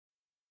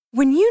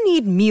When you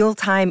need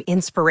mealtime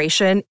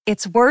inspiration,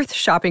 it's worth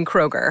shopping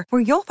Kroger,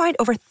 where you'll find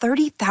over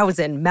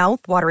 30,000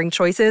 mouth-watering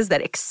choices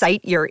that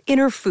excite your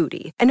inner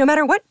foodie. And no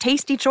matter what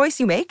tasty choice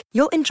you make,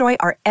 you'll enjoy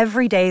our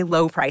everyday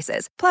low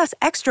prices, plus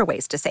extra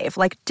ways to save,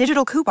 like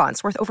digital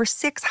coupons worth over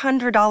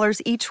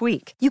 $600 each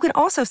week. You can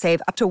also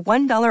save up to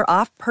 $1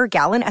 off per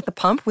gallon at the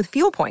pump with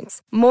fuel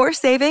points. More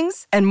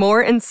savings and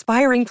more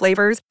inspiring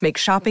flavors make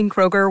shopping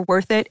Kroger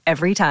worth it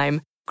every time.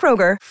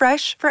 Kroger,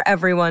 fresh for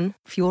everyone.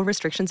 Fuel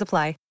restrictions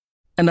apply.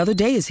 Another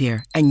day is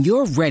here, and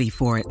you're ready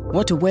for it.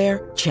 What to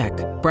wear? Check.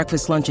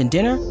 Breakfast, lunch, and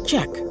dinner?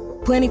 Check.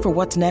 Planning for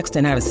what's next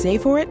and how to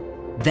save for it?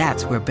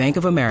 That's where Bank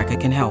of America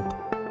can help.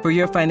 For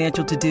your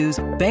financial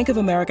to-dos, Bank of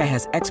America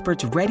has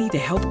experts ready to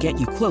help get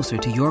you closer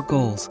to your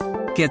goals.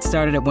 Get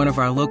started at one of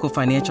our local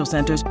financial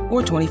centers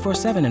or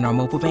 24/7 in our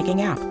mobile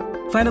banking app.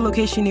 Find a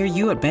location near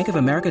you at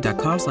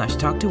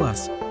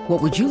bankofamerica.com/talktous.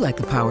 What would you like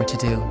the power to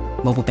do?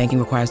 Mobile banking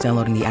requires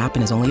downloading the app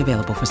and is only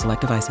available for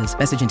select devices.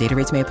 Message and data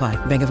rates may apply.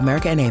 Bank of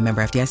America N.A.,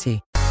 member FDIC.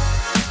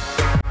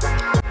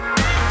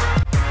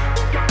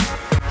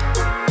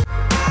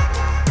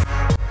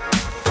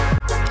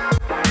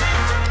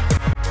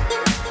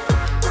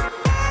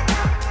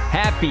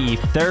 Happy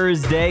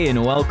Thursday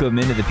and welcome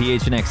into the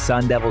PHNX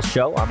Sun Devils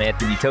show. I'm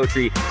Anthony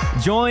Totri,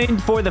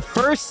 joined for the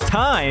first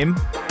time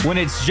when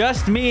it's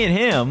just me and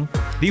him,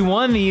 the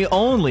one, the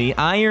only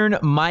Iron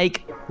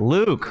Mike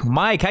Luke.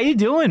 Mike, how you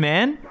doing,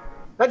 man?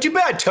 Not too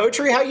bad,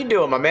 Totri. How you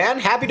doing, my man?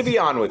 Happy to be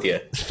on with you.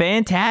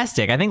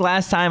 Fantastic. I think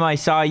last time I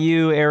saw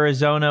you,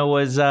 Arizona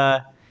was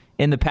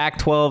in the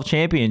Pac-12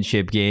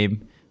 championship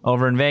game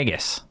over in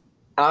Vegas.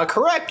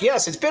 Correct.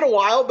 Yes, it's been a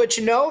while, but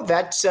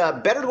that's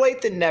better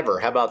late than never.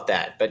 How about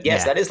that? But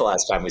yes, That is the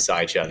last time we saw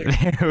each other.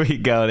 There we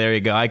go. There we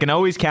go. I can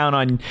always count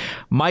on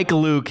Mike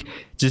Luke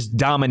just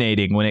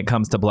dominating when it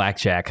comes to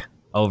blackjack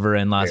over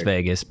in Las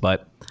Vegas.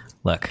 But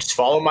look, just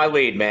follow my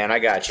lead, man. I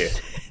got you.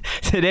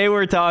 Today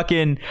we're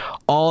talking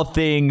all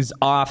things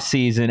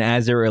off-season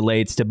as it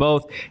relates to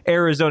both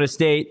Arizona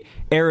State,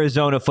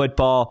 Arizona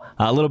football.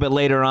 A little bit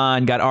later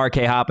on, got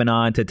RK hopping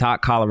on to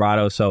talk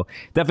Colorado, so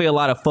definitely a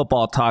lot of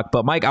football talk.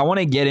 But, Mike, I want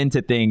to get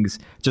into things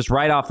just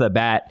right off the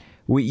bat.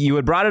 You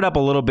had brought it up a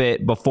little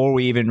bit before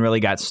we even really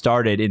got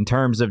started in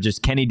terms of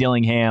just Kenny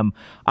Dillingham.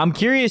 I'm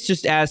curious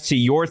just as to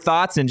your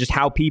thoughts and just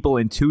how people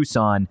in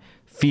Tucson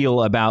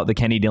feel about the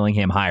Kenny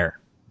Dillingham hire.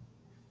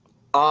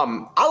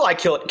 I like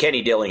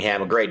Kenny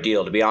Dillingham a great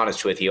deal, to be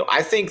honest with you.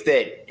 I think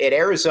that at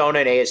Arizona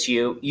and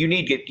ASU, you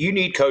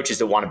need coaches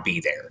that want to be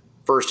there.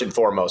 First and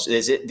foremost,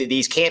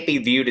 these can't be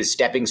viewed as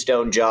stepping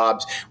stone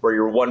jobs where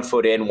you're 1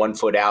 foot in, 1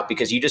 foot out,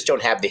 because you just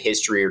don't have the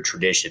history or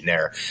tradition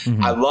there.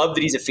 Mm-hmm. I love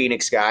that he's a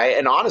Phoenix guy,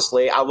 and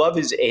honestly, I love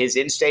his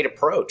in-state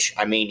approach.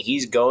 I mean,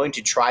 he's going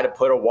to try to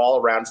put a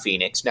wall around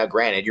Phoenix. Now,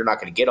 granted, you're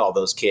not going to get all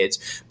those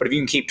kids, but if you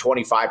can keep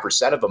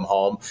 25% of them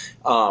home,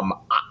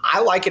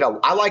 I like it.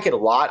 I like it a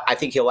lot. I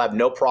think he'll have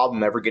no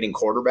problem ever getting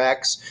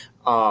quarterbacks.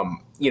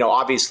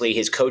 Obviously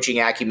his coaching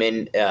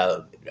acumen,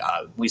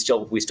 we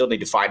still need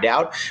to find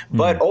out.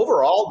 But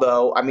overall,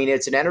 though, I mean,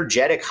 it's an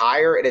energetic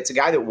hire, and it's a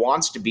guy that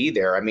wants to be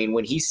there. I mean,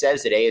 when he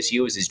says that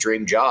ASU is his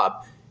dream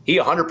job, he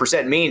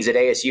 100% means that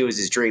ASU is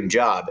his dream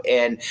job.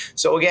 And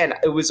so, again,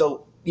 it was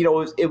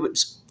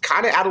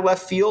kind of out of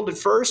left field at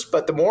first,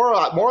 but the more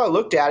I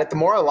looked at it, the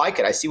more I like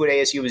it. I see what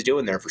ASU was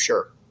doing there for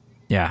sure.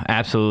 Yeah,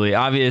 absolutely.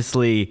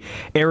 Obviously,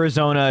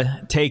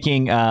 Arizona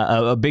taking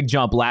a big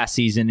jump last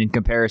season in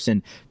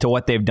comparison to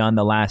what they've done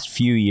the last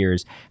few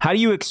years. How do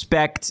you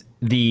expect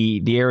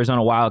the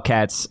Arizona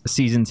Wildcats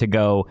season to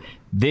go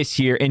this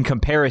year in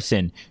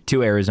comparison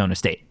to Arizona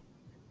State?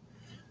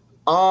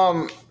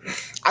 I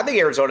think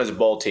Arizona's a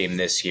bowl team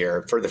this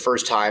year. For the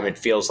first time, it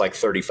feels like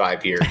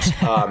 35 years.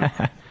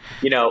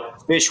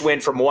 Fish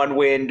went from 1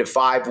 win to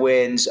 5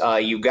 wins.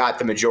 You got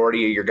the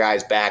majority of your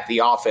guys back. The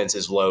offense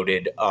is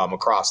loaded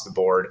across the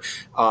board.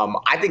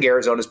 I think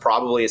Arizona's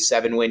probably a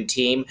 7-win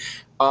team.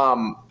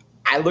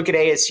 I look at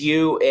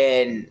ASU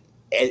and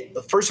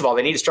first of all,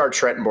 they need to start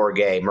Trenton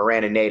Bourguet,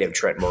 Marana native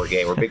Trenton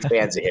Bourguet. We're big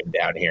fans of him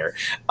down here.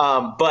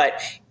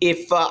 But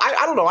if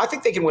I don't know, I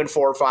think they can win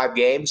 4 or 5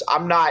 games.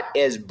 I'm not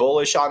as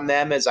bullish on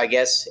them as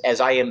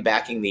I am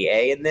backing the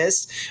A in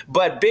this.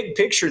 But big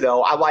picture,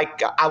 though, I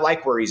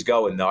like where he's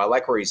going, though. I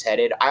like where he's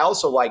headed. I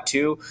also like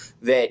too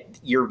that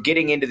you're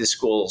getting into the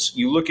schools.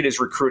 You look at his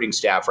recruiting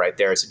staff right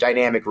there. It's a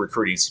dynamic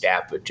recruiting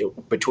staff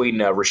between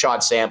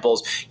Rashad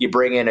Samples. You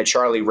bring in a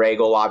Charlie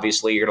Regal.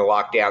 Obviously, you're going to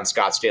lock down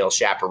Scottsdale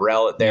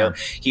Chaparral there. Yeah.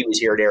 He was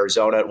here at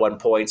Arizona at one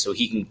point, so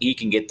he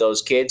can get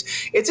those kids.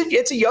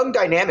 It's a young,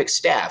 dynamic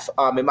staff.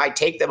 It might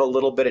take them a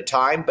little bit of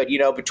time, but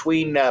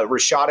between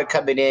Rashada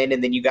coming in,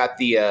 and then you got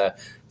the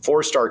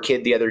 4-star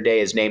kid the other day.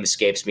 His name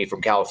escapes me,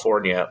 from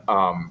California,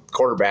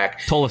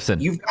 quarterback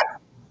Tollefson.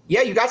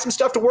 You got some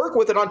stuff to work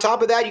with, and on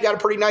top of that, you got a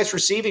pretty nice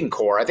receiving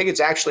core. I think it's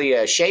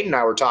actually Shane and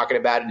I were talking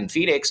about it in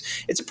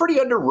Phoenix. It's a pretty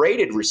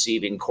underrated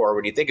receiving core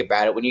when you think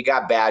about it. When you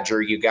got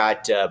Badger, you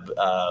got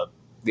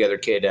the other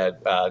kid,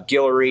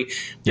 Guillory.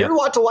 There's a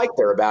lot to like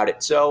there about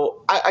it.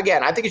 So, I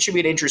think it should be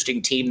an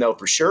interesting team, though,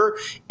 for sure.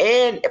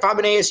 And if I'm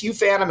an ASU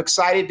fan, I'm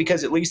excited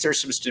because at least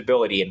there's some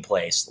stability in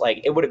place.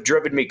 Like, it would have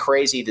driven me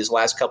crazy this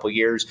last couple of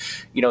years,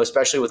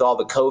 especially with all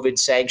the COVID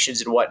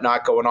sanctions and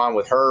whatnot going on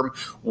with Herm.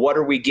 What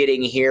are we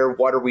getting here?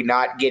 What are we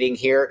not getting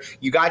here?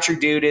 You got your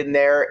dude in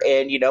there,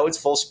 and, it's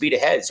full speed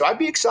ahead. So I'd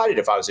be excited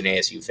if I was an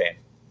ASU fan.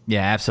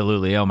 Yeah,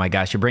 absolutely. Oh my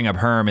gosh, you bring up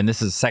Herm, and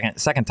this is the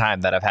second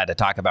time that I've had to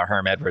talk about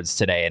Herm Edwards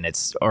today, and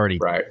it's already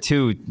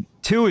two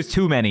is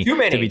too many to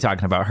be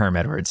talking about Herm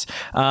Edwards.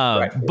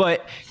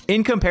 But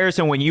in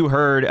comparison, when you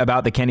heard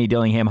about the Kenny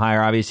Dillingham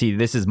hire, obviously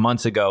this is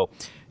months ago,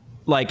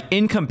 like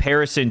in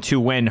comparison to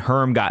when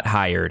Herm got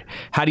hired,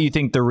 how do you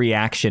think the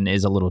reaction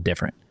is a little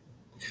different?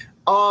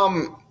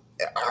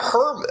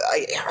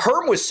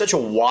 Herm was such a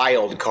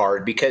wild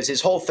card because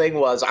his whole thing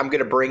was, I'm going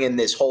to bring in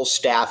this whole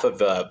staff of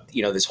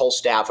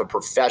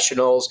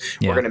professionals.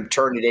 Yeah. We're going to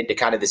turn it into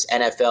kind of this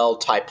NFL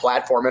type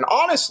platform. And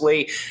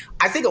honestly,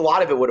 I think a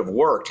lot of it would have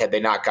worked had they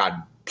not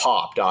gotten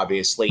popped,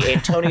 obviously.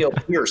 Antonio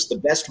Pierce, the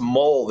best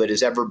mole that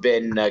has ever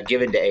been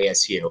given to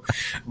ASU.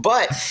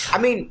 But, I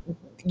mean,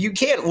 you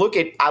can't look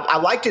at – I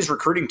liked his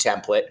recruiting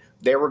template.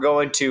 They were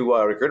going to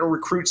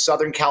recruit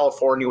Southern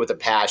California with a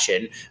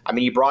passion. I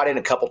mean, he brought in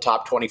a couple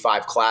top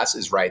 25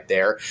 classes right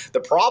there. The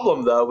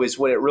problem, though, is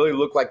when it really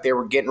looked like they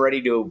were getting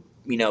ready to,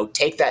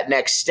 take that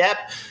next step,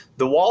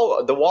 the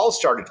wall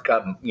started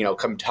to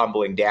come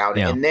tumbling down.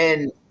 Yeah. And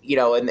then,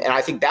 and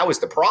I think that was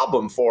the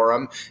problem for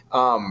them.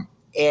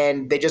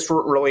 And they just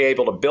weren't really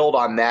able to build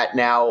on that.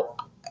 Now,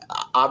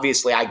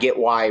 obviously, I get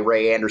why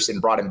Ray Anderson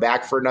brought him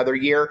back for another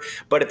year.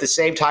 But at the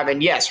same time,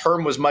 and yes,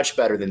 Herm was much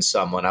better than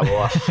someone. I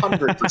will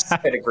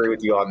 100% agree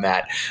with you on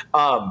that.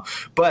 When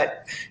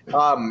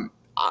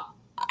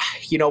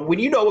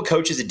a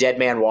coach is a dead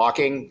man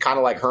walking, kind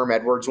of like Herm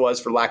Edwards was,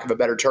 for lack of a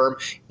better term,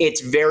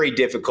 it's very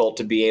difficult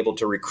to be able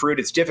to recruit.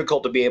 It's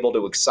difficult to be able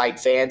to excite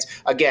fans.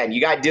 Again,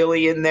 you got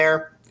Dilly in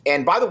there.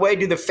 And by the way,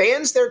 do the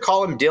fans there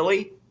call him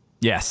Dilly?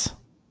 Yes.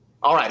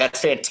 All right, that's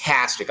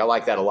fantastic. I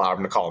like that a lot. I'm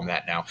going to call him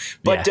that now.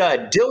 But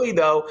Dilly,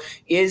 though,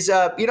 is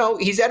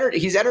he's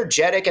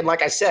energetic, and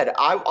like I said,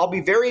 I'll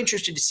be very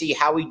interested to see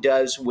how he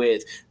does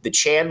with the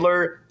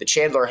Chandler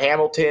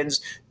Hamiltons,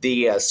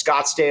 the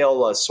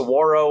Scottsdale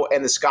Saguaro,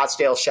 and the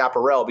Scottsdale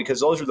Chaparral, because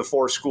those are the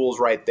four schools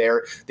right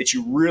there that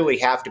you really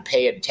have to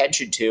pay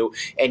attention to,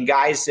 and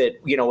guys that,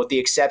 with the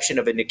exception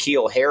of a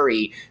N'Keal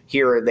Harry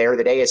here and there,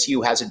 that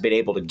ASU hasn't been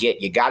able to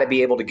get. You got to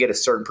be able to get a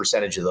certain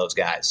percentage of those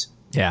guys.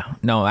 Yeah,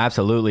 no,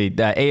 absolutely.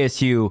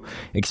 ASU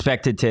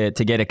expected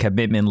to get a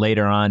commitment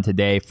later on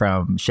today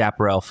from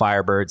Chaparral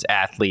Firebirds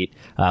athlete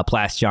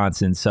Plas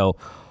Johnson. So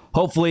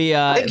hopefully,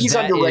 I think he's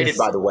underrated,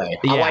 by the way.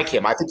 Yeah. I like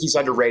him. I think he's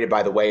underrated,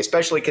 by the way,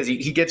 especially because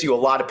he gives you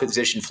a lot of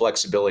position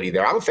flexibility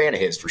there. I'm a fan of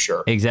his for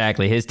sure.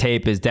 Exactly. His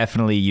tape is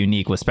definitely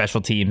unique with special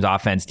teams,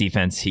 offense,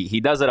 defense. He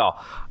does it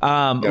all.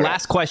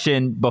 Last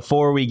question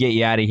before we get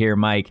you out of here,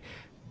 Mike.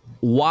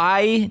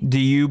 Why do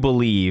you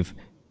believe?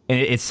 And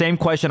it's the same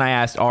question I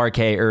asked RK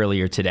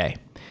earlier today.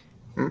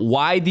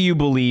 Why do you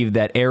believe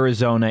that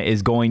Arizona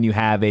is going to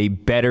have a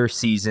better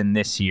season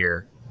this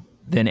year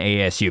than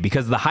ASU?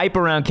 Because the hype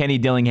around Kenny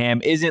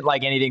Dillingham isn't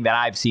like anything that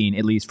I've seen,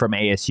 at least from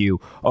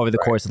ASU, over the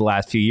course of the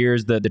last few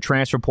years. The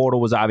transfer portal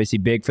was obviously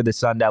big for the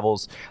Sun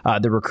Devils.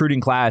 The recruiting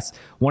class,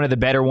 one of the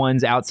better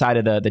ones outside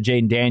of the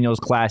Jaden Daniels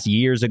class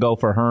years ago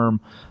for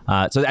Herm.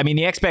 So, I mean,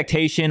 the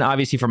expectation,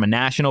 obviously, from a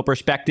national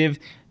perspective,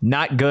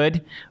 not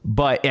good.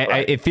 But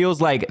it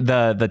feels like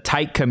the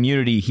tight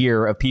community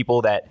here of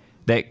people that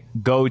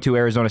go to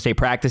Arizona State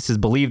practices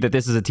believe that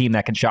this is a team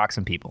that can shock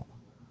some people.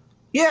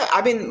 Yeah,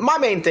 I mean, my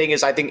main thing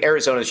is I think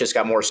Arizona's just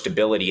got more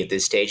stability at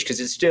this stage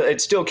because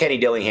it's still Kenny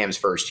Dillingham's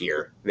first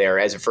year there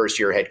as a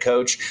first-year head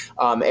coach.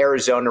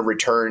 Arizona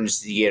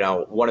returns,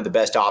 one of the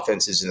best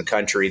offenses in the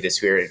country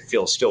this year.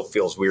 It still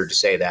feels weird to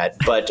say that,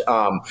 but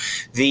from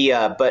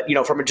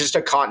just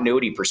a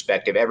continuity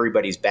perspective,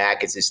 everybody's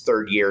back. It's his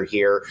third year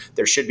here.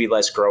 There should be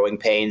less growing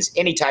pains.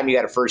 Anytime you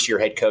got a first-year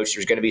head coach,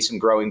 there's going to be some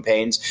growing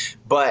pains.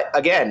 But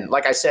again,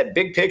 like I said,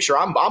 big picture,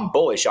 I'm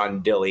bullish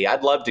on Dilly.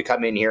 I'd love to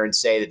come in here and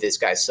say that this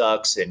guy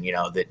sucks and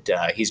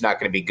that he's not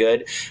going to be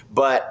good,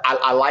 but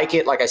I like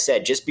it. Like I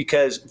said, just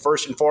because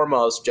first and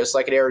foremost, just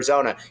like at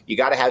Arizona, you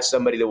got to have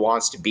somebody that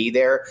wants to be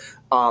there.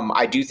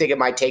 I do think it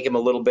might take him a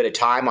little bit of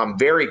time. I'm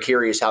very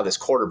curious how this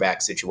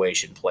quarterback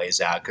situation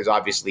plays out because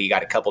obviously you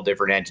got a couple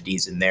different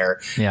entities in there.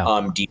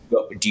 Yeah.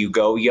 Do you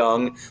go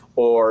young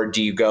or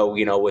do you go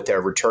with a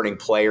returning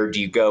player?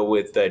 Do you go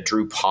with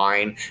Drew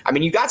Pine? I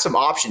mean, you got some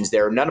options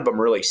there. None of them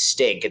really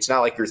stink. It's not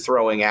like you're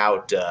throwing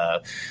out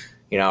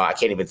I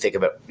can't even think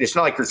of it. It's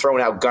not like you're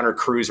throwing out Gunnar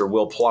Cruz or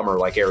Will Plummer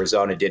like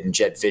Arizona did in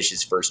Jed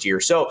Fish's first year.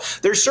 So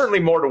there's certainly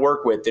more to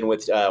work with than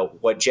with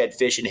what Jed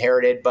Fish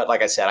inherited. But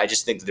like I said, I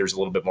just think that there's a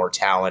little bit more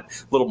talent,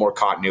 a little more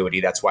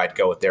continuity. That's why I'd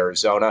go with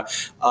Arizona.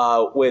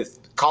 With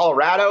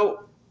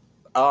Colorado,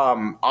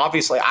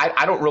 Obviously,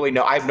 I don't really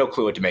know. I have no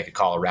clue what to make of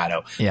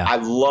Colorado. Yeah. I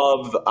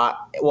love,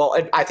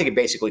 I think it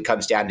basically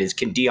comes down to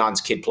can Deion's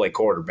kid play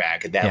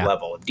quarterback at that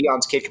level? If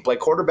Deion's kid can play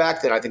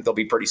quarterback, then I think they'll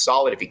be pretty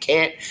solid. If he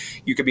can't,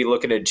 you could be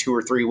looking at 2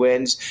 or 3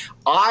 wins.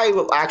 I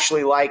will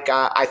actually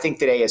I think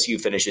that ASU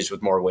finishes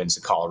with more wins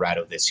than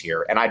Colorado this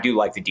year. And I do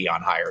like the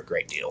Deion hire a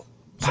great deal.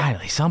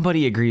 Finally,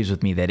 somebody agrees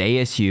with me that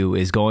ASU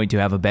is going to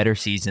have a better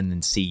season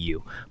than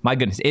CU. My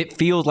goodness, it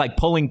feels like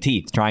pulling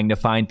teeth trying to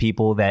find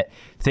people that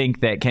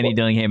think that Kenny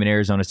Dillingham and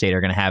Arizona State are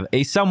going to have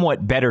a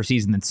somewhat better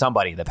season than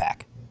somebody in the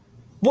pack.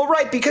 Well,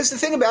 right, because the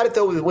thing about it,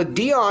 though, with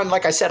Deion,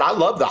 like I said, I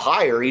love the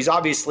hire. He's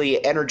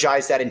obviously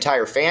energized that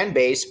entire fan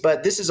base,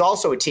 but this is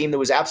also a team that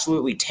was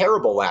absolutely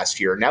terrible last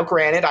year. Now,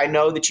 granted, I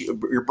know that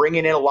you're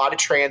bringing in a lot of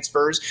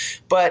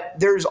transfers, but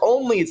there's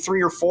only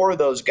 3 or 4 of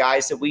those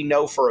guys that we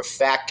know for a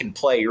fact can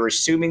play. You're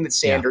assuming that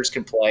Sanders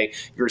can play.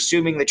 You're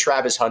assuming that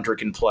Travis Hunter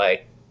can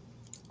play.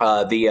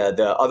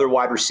 The other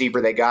wide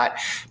receiver they got.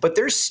 But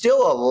there's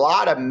still a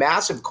lot of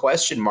massive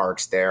question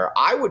marks there.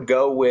 I would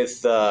go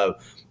with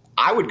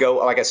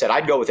like I said,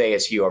 I'd go with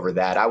ASU over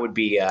that. I'd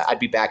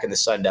be back in the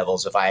Sun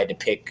Devils if I had to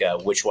pick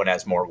which one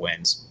has more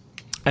wins.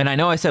 And I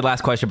know I said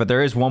last question, but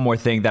there is one more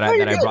thing that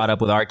I brought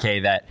up with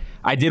RK that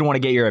I did want to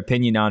get your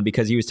opinion on,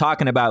 because he was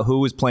talking about who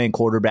was playing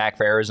quarterback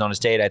for Arizona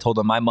State. I told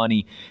him my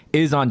money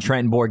is on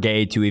Trenton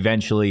Bourguet to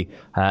eventually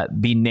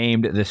be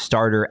named the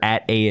starter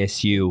at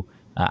ASU.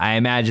 I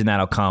imagine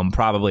that'll come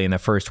probably in the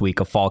first week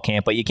of fall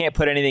camp, but you can't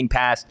put anything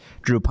past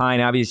Drew Pine,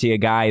 obviously a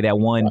guy that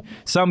won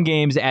some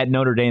games at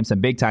Notre Dame,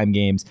 some big-time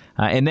games.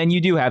 And then you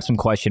do have some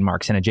question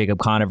marks in a Jacob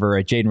Conover,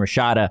 a Jaden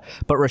Rashada.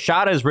 But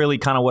Rashada is really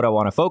kind of what I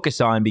want to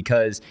focus on,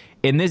 because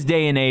in this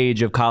day and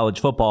age of college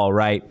football,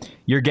 right,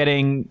 you're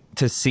getting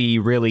to see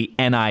really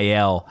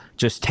NIL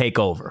just take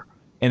over.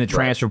 In the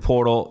transfer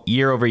portal,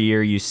 year over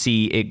year, you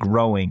see it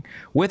growing.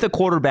 With a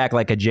quarterback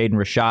like a Jaden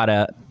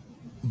Rashada,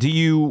 do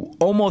you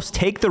almost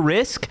take the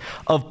risk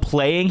of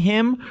playing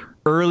him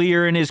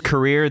earlier in his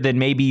career than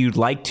maybe you'd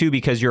like to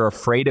because you're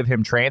afraid of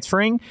him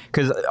transferring?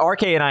 Because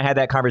RK and I had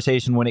that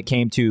conversation when it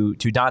came to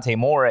Dante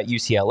Moore at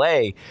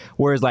UCLA,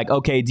 where it's like,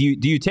 okay, do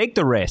you take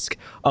the risk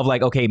of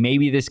like, okay,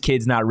 maybe this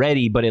kid's not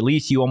ready, but at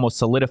least you almost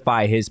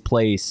solidify his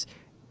place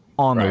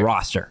on the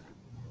roster?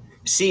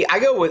 See, I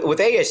go with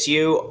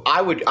ASU.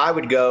 I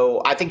would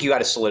go. I think you got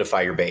to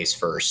solidify your base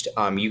first.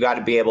 You got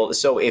to be able to.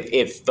 So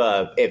if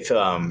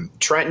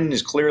Trenton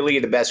is clearly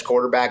the best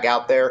quarterback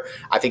out there,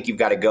 I think you've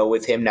got to go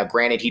with him. Now,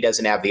 granted, he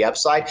doesn't have the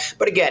upside,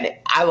 but again,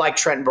 I like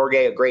Trenton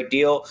Bourguet a great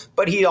deal.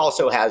 But he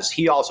also has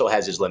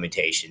his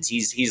limitations.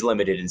 He's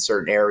limited in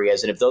certain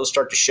areas, and if those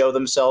start to show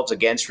themselves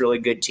against really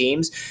good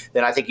teams,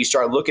 then I think you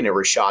start looking at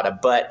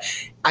Rashada. But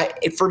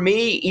for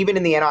me, even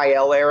in the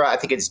NIL era, I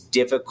think it's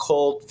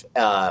difficult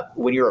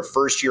when you're a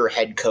first-year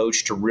head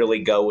coach to really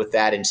go with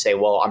that and say,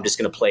 well, I'm just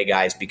going to play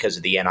guys because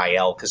of the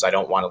NIL because I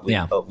don't want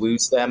to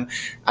lose them.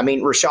 I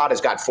mean,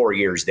 Rashada's got 4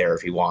 years there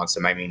if he wants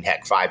them. I mean,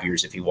 heck, 5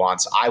 years if he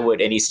wants. I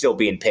would, and he's still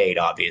being paid,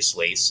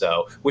 obviously,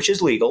 so which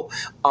is legal.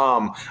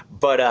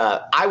 But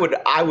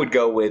I would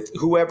go with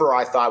whoever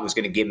I thought was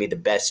going to give me the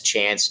best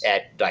chance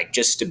at like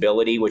just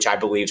stability, which I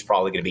believe is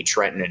probably going to be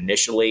Trenton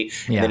initially.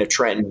 Yeah. And then if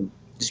Trenton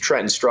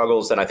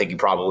struggles, then I think you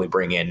probably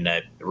bring in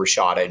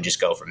Rashada and just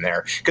go from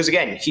there. Because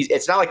again,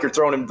 it's not like you're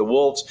throwing him to the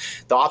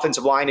wolves. The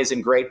offensive line isn't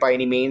great by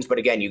any means, but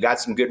again, you got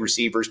some good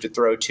receivers to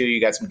throw to.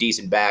 You got some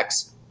decent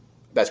backs.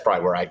 That's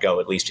probably where I'd go,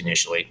 at least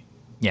initially.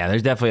 Yeah,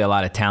 there's definitely a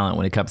lot of talent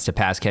when it comes to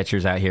pass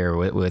catchers out here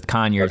with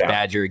Conyers,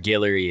 Badger,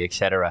 Guillory,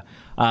 etc.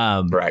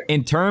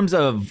 In terms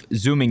of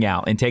zooming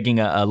out and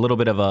taking a little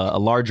bit of a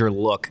larger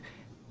look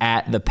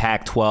at the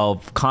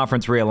Pac-12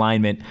 conference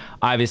realignment,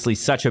 obviously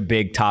such a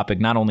big topic,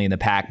 not only in the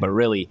Pac, but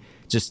really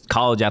just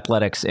college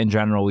athletics in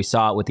general. We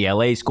saw it with the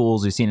LA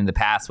schools. We've seen it in the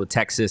past with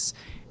Texas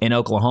and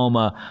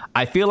Oklahoma.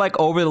 I feel like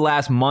over the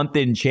last month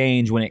and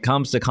change, when it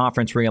comes to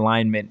conference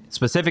realignment,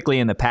 specifically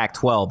in the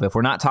Pac-12, if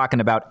we're not talking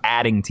about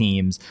adding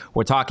teams,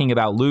 we're talking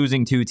about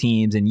losing 2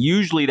 teams. And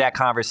usually that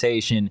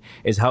conversation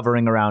is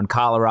hovering around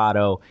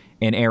Colorado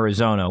and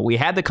Arizona. We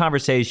had the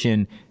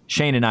conversation,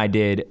 Shane and I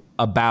did,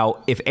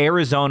 about if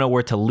Arizona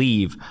were to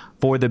leave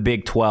for the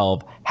Big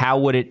 12, how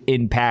would it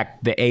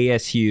impact the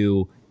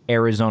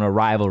ASU-Arizona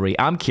rivalry?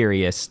 I'm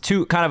curious,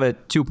 kind of a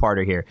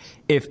two-parter here.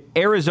 If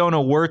Arizona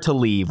were to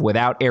leave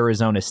without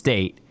Arizona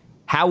State,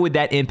 how would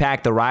that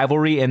impact the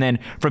rivalry? And then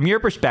from your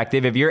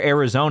perspective, if you're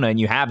Arizona and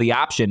you have the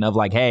option of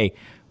like, hey,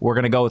 we're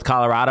going to go with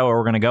Colorado or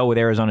we're going to go with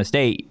Arizona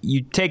State,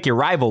 you take your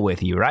rival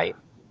with you, right?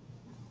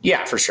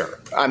 Yeah, for sure.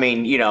 I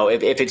mean, you know,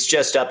 if it's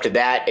just up to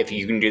that, if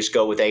you can just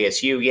go with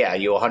ASU, yeah,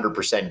 you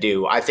 100%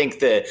 do. I think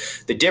the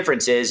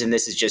difference is, and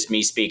this is just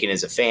me speaking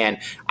as a fan,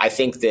 I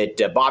think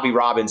that Bobby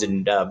Robbins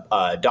and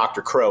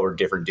Dr. Crow are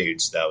different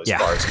dudes, though, as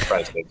far as the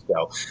presidents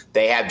go.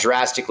 They have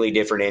drastically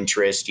different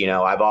interests. You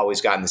know, I've always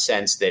gotten the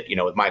sense that, you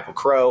know, with Michael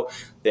Crow,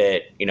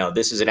 that, you know,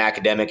 this is an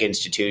academic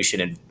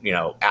institution and, you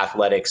know,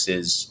 athletics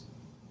is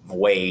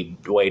way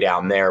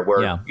down there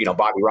where,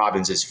 Bobby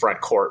Robbins is front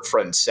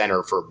and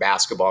center for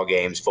basketball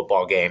games,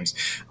 football games.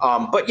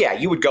 But yeah,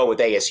 you would go with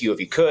ASU if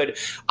you could.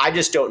 I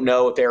just don't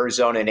know if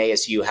Arizona and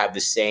ASU have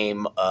the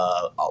same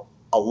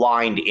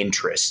aligned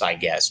interests, I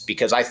guess,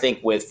 because I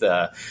think with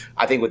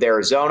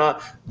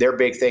Arizona, their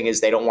big thing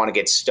is they don't want to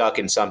get stuck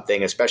in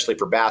something, especially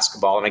for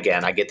basketball. And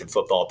again, I get that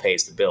football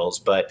pays the bills,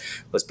 but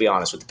let's be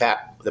honest, with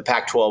the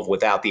Pac-12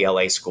 without the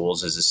LA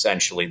schools is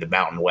essentially the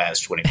Mountain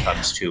West when it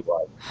comes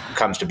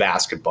to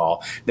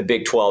basketball. The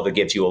Big 12, it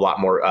gives you a lot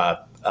more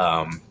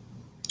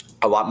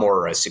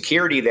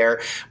security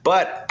there.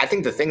 But I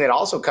think the thing that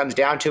also comes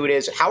down to it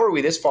is, how are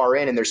we this far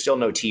in and there's still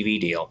no TV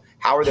deal?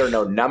 How are there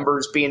no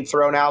numbers being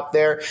thrown out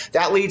there?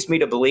 That leads me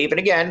to believe, and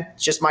again,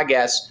 it's just my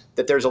guess,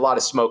 that there's a lot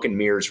of smoke and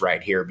mirrors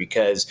right here,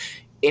 because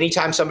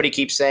anytime somebody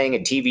keeps saying a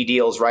TV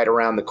deal is right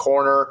around the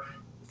corner,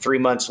 3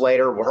 months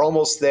later, we're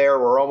almost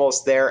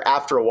there.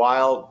 After a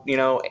while,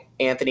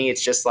 Anthony,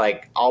 it's just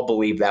like, I'll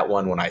believe that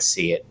one when I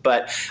see it.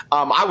 But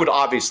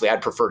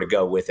I'd prefer to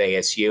go with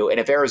ASU. And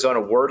if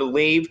Arizona were to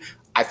leave,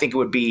 I think it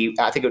would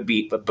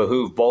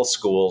behoove both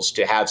schools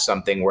to have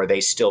something where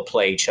they still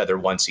play each other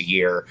once a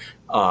year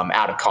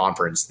out of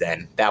conference.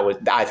 Then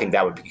I think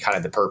that would be kind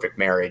of the perfect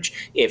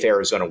marriage if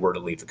Arizona were to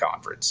leave the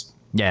conference.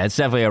 Yeah, it's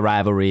definitely a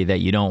rivalry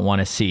that you don't want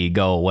to see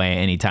go away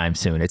anytime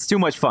soon. It's too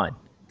much fun.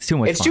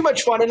 It's too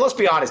much fun. And let's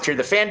be honest here,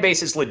 the fan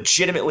bases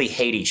legitimately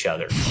hate each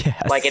other.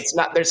 Yes. Like,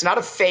 there's not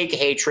a fake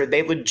hatred.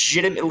 They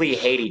legitimately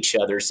hate each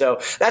other. So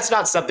that's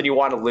not something you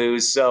want to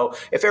lose. So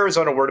if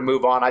Arizona were to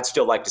move on, I'd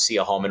still like to see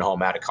a home and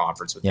home out of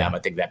conference with them. I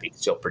think that'd be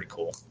still pretty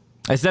cool.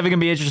 It's definitely going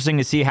to be interesting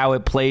to see how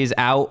it plays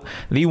out.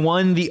 The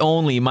one, the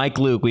only, Mike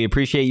Luke, we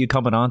appreciate you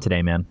coming on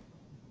today, man.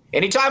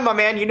 Anytime, my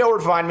man. You know where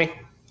to find me.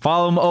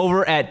 Follow him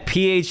over at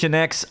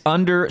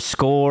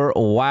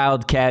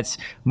PHNX_Wildcats.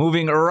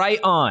 Moving right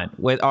on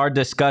with our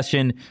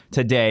discussion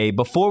today.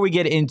 Before we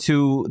get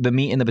into the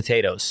meat and the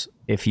potatoes,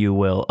 if you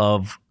will,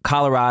 of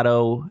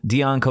Colorado,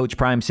 Deion Coach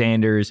Prime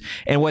Sanders,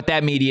 and what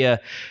that media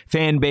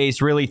fan base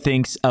really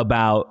thinks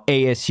about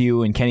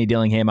ASU and Kenny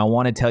Dillingham, I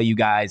want to tell you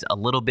guys a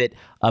little bit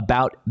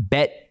about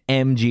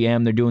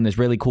BetMGM. They're doing this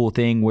really cool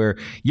thing where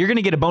you're going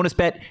to get a bonus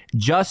bet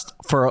just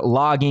for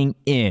logging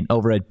in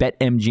over at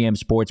BetMGM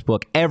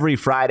Sportsbook every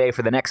Friday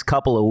for the next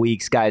couple of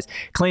weeks, guys.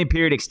 Claim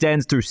period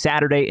extends through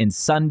Saturday and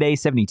Sunday,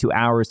 72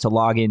 hours to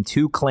log in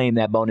to claim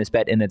that bonus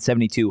bet, and then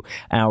 72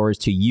 hours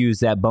to use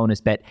that bonus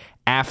bet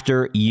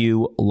after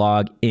you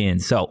log in.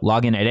 So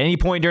log in at any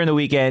point during the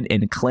weekend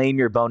and claim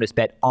your bonus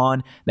bet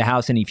on the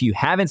house. And if you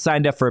haven't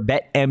signed up for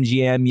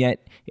BetMGM yet,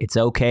 it's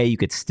okay. You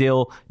could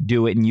still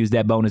do it and use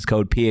that bonus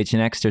code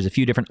PHNX. There's a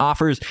few different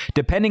offers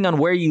depending on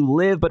where you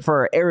live. But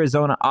for our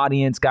Arizona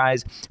audience,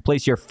 guys,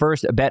 place your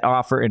first bet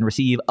offer and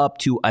receive up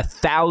to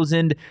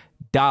 $1,000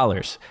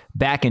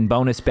 back in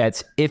bonus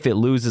bets if it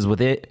loses with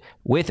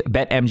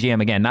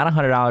BetMGM. Again, not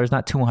 $100,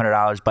 not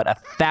 $200, but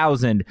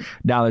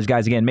 $1,000,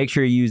 guys. Again, make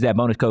sure you use that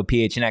bonus code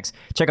PHNX.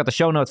 Check out the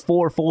show notes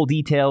for full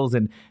details.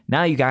 And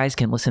now you guys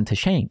can listen to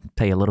Shane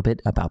tell you a little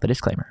bit about the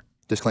disclaimer.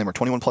 Disclaimer,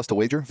 21 plus to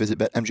wager. Visit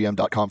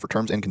BetMGM.com for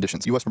terms and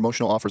conditions. U.S.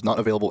 promotional offers not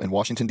available in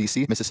Washington,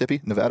 D.C.,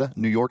 Mississippi, Nevada,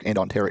 New York, and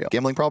Ontario.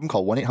 Gambling problem?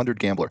 Call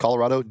 1-800-GAMBLER.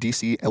 Colorado,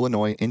 D.C.,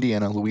 Illinois,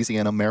 Indiana,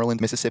 Louisiana, Maryland,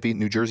 Mississippi,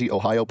 New Jersey,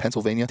 Ohio,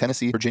 Pennsylvania,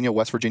 Tennessee, Virginia,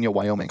 West Virginia,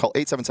 Wyoming. Call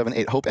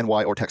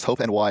 877-8-HOPE-NY or text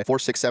HOPE-NY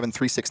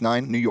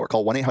 467-369, New York.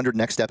 Call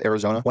 1-800-NEXT-STEP,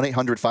 Arizona.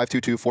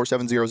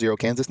 1-800-522-4700,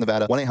 Kansas,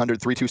 Nevada.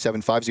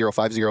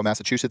 1-800-327-5050,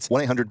 Massachusetts.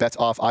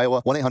 1-800-BETS-OFF,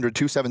 Iowa.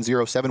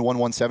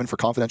 1-800-270-7117 for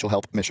confidential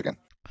help, Michigan.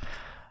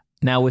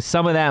 Now, with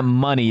some of that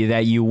money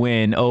that you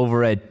win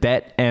over at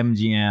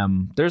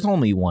BetMGM, there's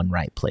only one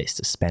right place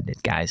to spend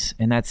it, guys,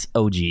 and that's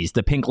OG's.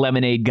 The pink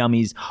lemonade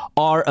gummies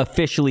are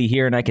officially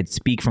here, and I could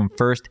speak from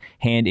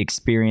first-hand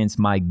experience.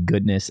 My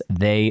goodness,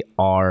 they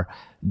are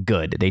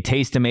good. They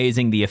taste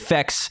amazing. The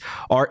effects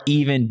are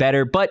even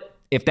better, but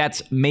if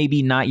that's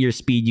maybe not your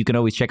speed, you can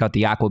always check out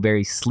the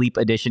Aquaberry Sleep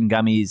Edition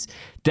gummies.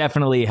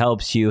 Definitely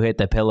helps you hit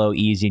the pillow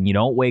easy, and you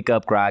don't wake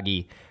up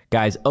groggy.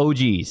 Guys,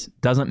 OG's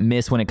doesn't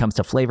miss when it comes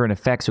to flavor and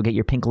effects, so get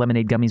your pink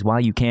lemonade gummies while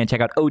you can. Check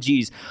out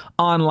OG's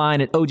online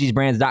at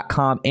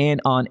ogsbrands.com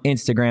and on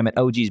Instagram at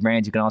OG's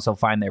Brands. You can also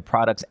find their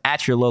products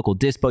at your local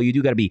dispo. You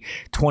do got to be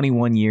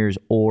 21 years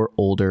or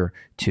older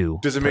to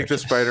Does it make the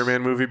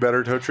Spider-Man movie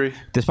better, Totri?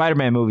 The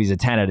Spider-Man movie is a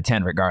 10 out of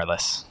 10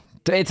 regardless.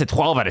 It's a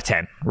 12 out of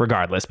 10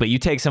 regardless. But you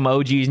take some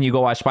OGs and you go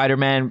watch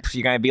Spider-Man,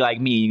 you're going to be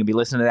like me. You're going to be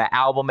listening to that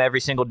album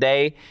every single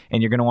day,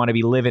 and you're going to want to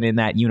be living in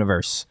that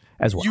universe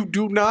as well. You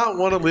do not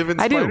want to live in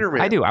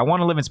Spider-Man. I do. I want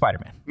to live in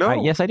Spider-Man.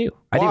 No. Yes, I do.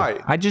 Why? Do.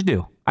 I just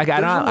do. I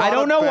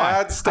don't know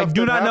why. I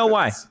do not know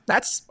why.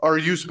 Are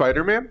you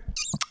Spider-Man?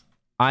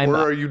 Or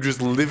are you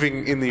just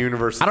living in the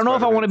universe? I don't know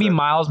if I want to be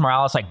Miles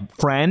Morales'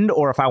 friend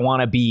or if I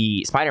want to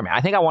be Spider-Man.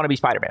 I think I want to be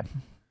Spider-Man.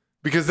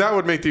 Because that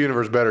would make the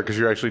universe better because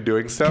you're actually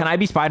doing stuff. Can I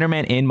be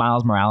Spider-Man in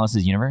Miles Morales'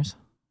 universe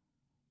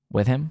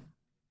with him?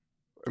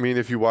 I mean,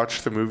 if you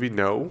watch the movie,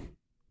 no.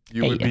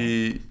 You would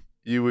be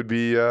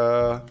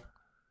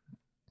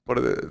what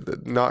are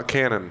the not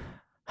canon?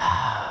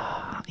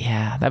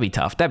 Yeah, that'd be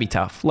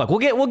tough. Look, we'll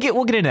get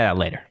into that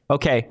later.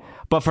 Okay.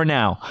 But for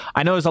now,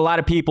 I know there's a lot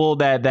of people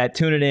that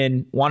tune it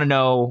in want to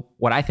know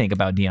what I think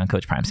about Deion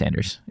Coach Prime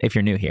Sanders. If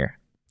you're new here,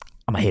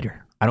 I'm a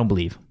hater. I don't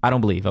believe.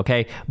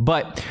 Okay.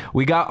 But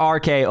we got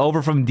RK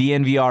over from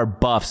DNVR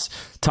Buffs.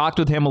 Talked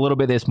with him a little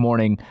bit this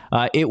morning.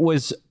 It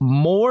was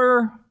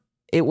more.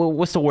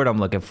 What's the word I'm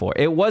looking for?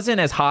 It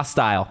wasn't as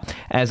hostile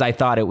as I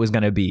thought it was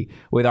going to be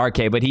with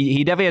RK, but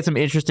he definitely had some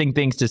interesting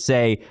things to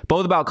say,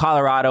 both about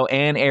Colorado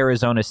and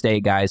Arizona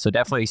State, guys. So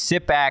definitely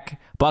sit back,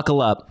 buckle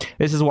up.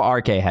 This is what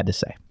RK had to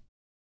say.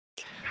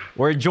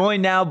 We're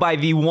joined now by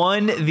the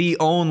one, the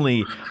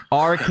only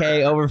RK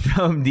over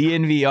from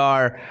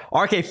DNVR.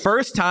 RK,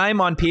 first time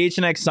on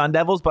PHNX Sun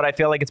Devils, but I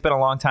feel like it's been a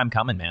long time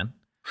coming, man.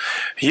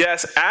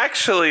 Yes,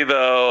 actually,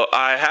 though,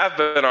 I have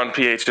been on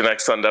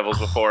PHNX Sun Devils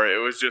before. It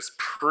was just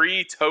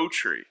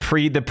pre-Totri.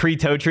 The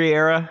pre-Totri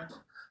era?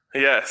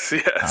 Yes.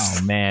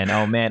 Oh,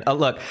 man.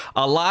 Look,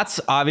 a lot's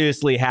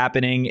obviously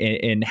happening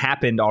and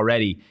happened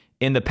already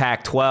in the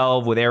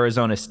Pac-12 with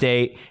Arizona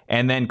State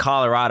and then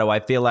Colorado.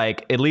 I feel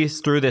like at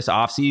least through this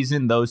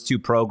offseason, those two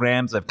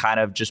programs have kind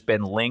of just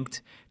been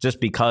linked just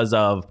because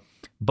of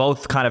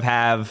both kind of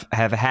have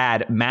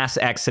had mass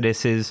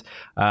exoduses,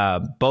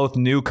 both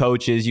new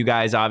coaches. You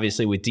guys,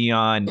 obviously, with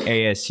Deion,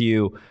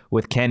 ASU,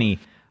 with Kenny.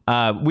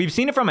 We've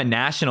seen it from a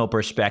national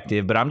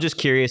perspective, but I'm just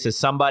curious, as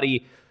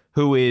somebody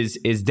who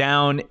is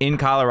down in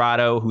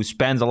Colorado, who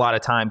spends a lot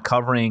of time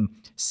covering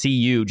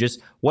CU,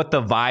 just what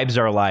the vibes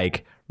are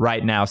like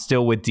right now,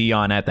 still with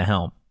Deion at the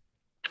helm.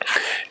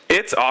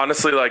 It's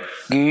honestly like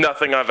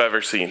nothing I've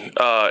ever seen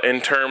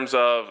in terms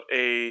of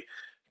a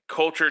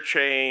culture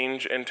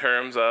change, in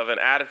terms of an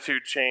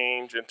attitude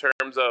change, in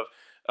terms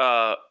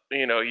of,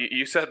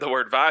 you said the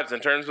word vibes, in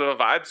terms of a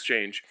vibes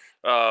change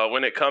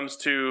when it comes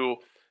to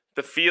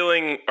the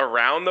feeling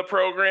around the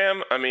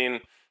program. I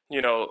mean,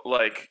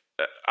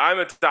 I'm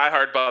a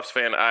diehard Buffs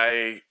fan.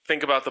 I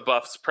think about the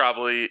Buffs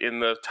probably in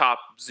the top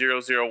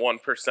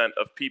 0.001%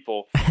 of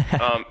people.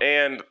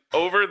 And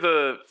over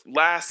the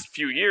last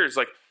few years,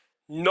 like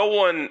no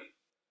one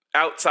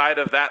outside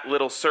of that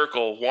little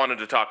circle wanted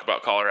to talk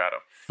about Colorado.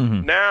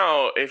 Mm-hmm.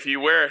 Now, if you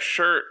wear a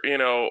shirt,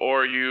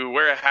 or you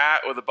wear a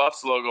hat with a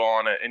Buffs logo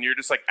on it, and you're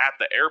just like at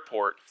the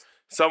airport,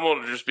 someone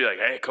will just be like,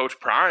 "Hey, Coach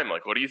Prime,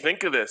 like, what do you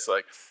think of this?"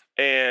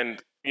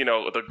 And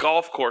the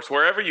golf course,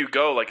 wherever you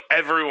go, like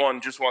everyone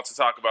just wants to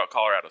talk about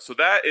Colorado. So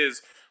that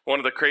is one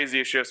of the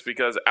craziest shifts,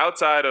 because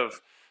outside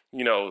of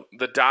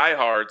the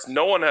diehards,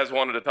 no one has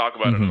wanted to talk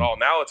about it at all.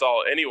 Now it's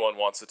all anyone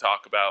wants to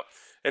talk about.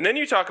 And then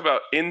you talk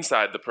about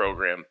inside the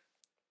program.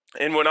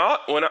 And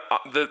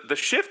the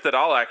shift that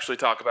I'll actually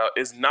talk about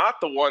is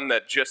not the one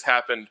that just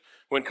happened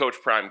when Coach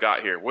Prime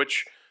got here,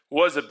 which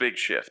was a big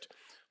shift.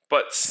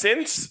 But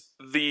since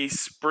the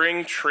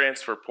spring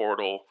transfer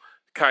portal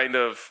kind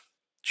of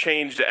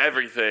changed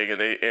everything,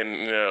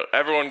 and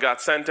everyone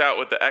got sent out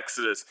with the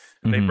Exodus,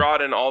 and they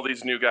brought in all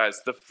these new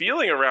guys, the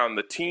feeling around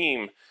the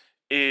team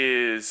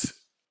is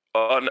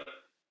an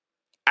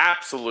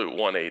absolute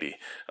 180.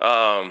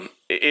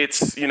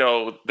 It's,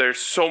 there's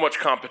so much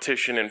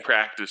competition in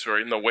practice or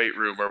in the weight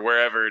room or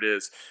wherever it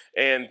is.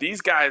 And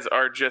these guys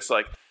are just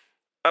like,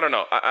 I don't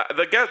know.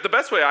 The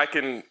best way I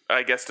can,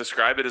 I guess,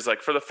 describe it is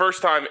like, for the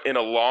first time in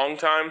a long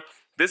time,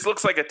 this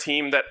looks like a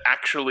team that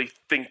actually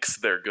thinks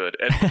they're good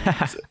and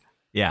believes it.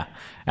 Yeah,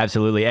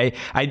 absolutely.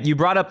 You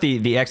brought up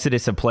the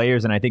exodus of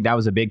players, and I think that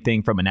was a big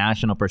thing from a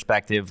national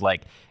perspective.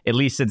 Like, at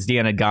least since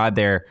Deion had got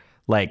there,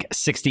 like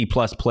 60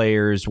 plus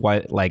players,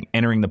 like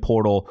entering the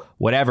portal,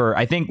 whatever.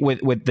 I think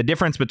with the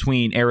difference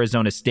between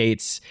Arizona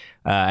State's,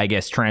 I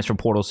guess, transfer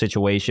portal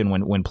situation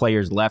when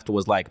players left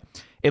was like,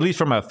 at least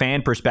from a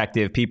fan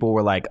perspective, people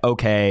were like,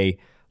 okay,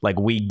 like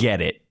we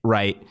get it,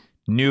 right?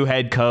 New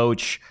head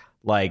coach.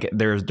 Like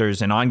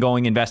there's an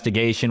ongoing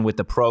investigation with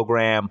the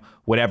program,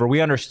 whatever.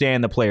 We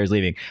understand the players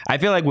leaving. I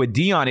feel like with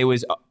Deion, it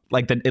was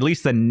like at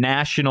least the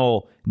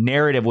national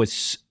narrative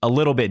was a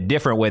little bit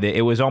different with it.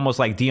 It was almost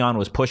like Deion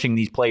was pushing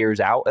these players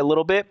out a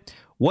little bit.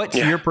 What's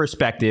your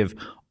perspective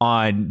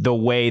on the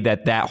way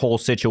that whole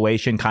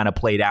situation kind of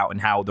played out and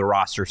how the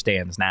roster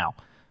stands now?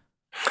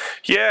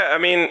 Yeah, I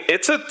mean,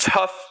 it's a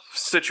tough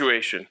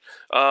situation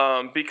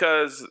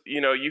because,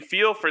 you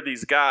feel for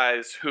these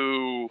guys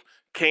who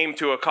came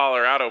to a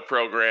Colorado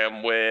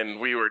program when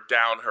we were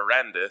down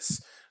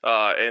horrendous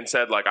and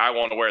said, like, I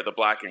want to wear the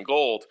black and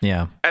gold.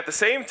 Yeah. At the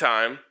same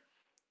time,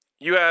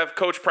 you have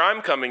Coach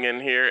Prime coming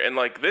in here and,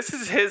 like, this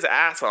is his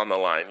ass on the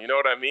line. You know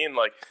what I mean?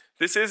 Like,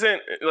 this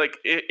isn't, like,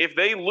 if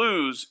they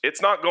lose,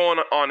 it's not going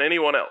on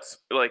anyone else.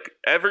 Like,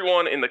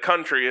 everyone in the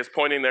country is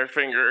pointing their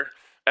finger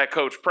at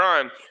Coach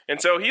Prime.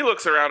 And so he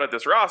looks around at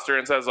this roster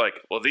and says,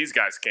 like, well, these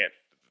guys can't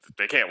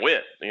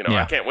win.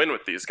 I can't win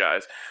with these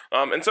guys.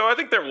 And so I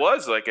think there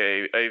was like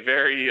a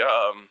very,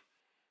 a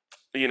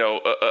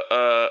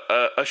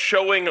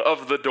showing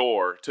of the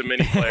door to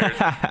many players.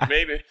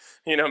 Maybe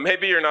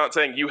you're not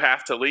saying you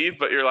have to leave,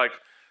 but you're like,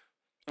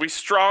 we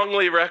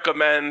strongly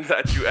recommend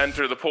that you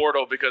enter the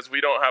portal because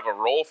we don't have a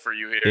role for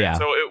you here. Yeah.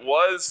 So it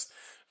was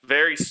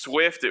very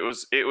swift. It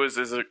was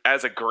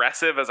as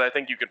aggressive as I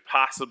think you could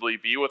possibly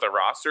be with a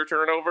roster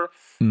turnover.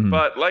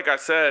 But like I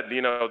said,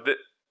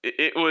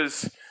 it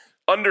was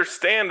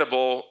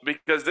understandable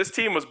because this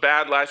team was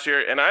bad last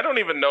year, and I don't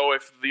even know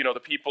if the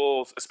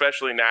people,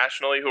 especially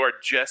nationally, who are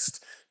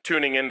just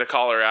tuning into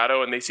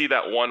Colorado and they see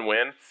that one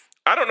win,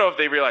 I don't know if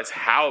they realize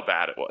how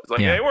bad it was.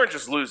 They weren't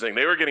just losing;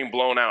 they were getting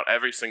blown out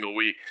every single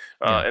week,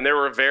 and there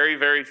were very,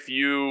 very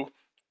few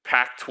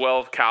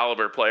Pac-12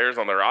 caliber players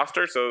on the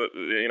roster, so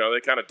they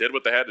kind of did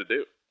what they had to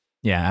do.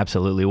 Yeah,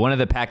 absolutely. One of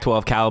the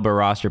Pac-12 caliber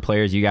roster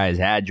players you guys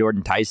had,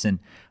 Jordan Tyson.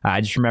 I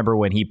just remember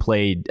when he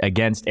played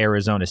against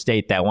Arizona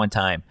State that one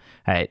time.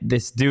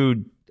 This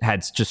dude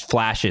had just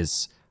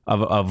flashes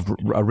of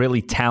a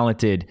really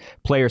talented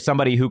player,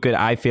 somebody who could,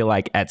 I feel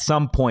like, at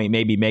some point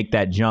maybe make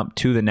that jump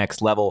to the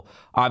next level.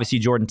 Obviously,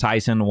 Jordan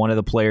Tyson, one of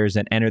the players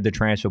that entered the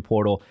transfer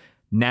portal,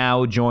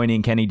 now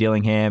joining Kenny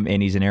Dillingham,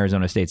 and he's an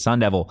Arizona State Sun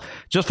Devil.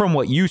 Just from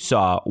what you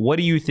saw, what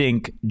do you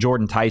think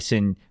Jordan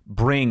Tyson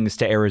brings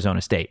to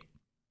Arizona State?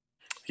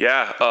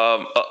 Yeah,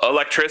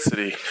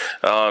 electricity.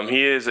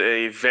 He is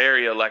a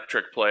very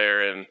electric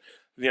player, and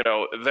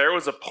there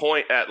was a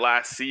point at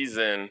last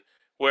season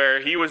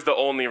where he was the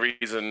only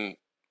reason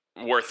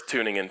worth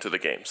tuning into the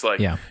games.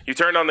 You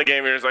turned on the game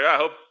and you're just like, I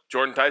hope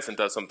Jordan Tyson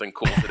does something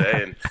cool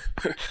today,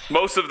 and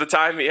most of the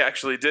time he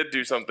actually did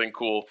do something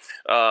cool.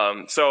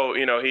 So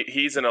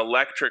he's an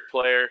electric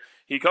player.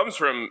 He comes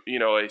from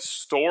a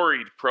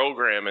storied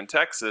program in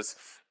Texas.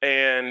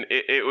 And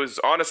it was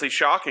honestly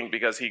shocking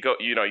because you go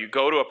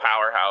to a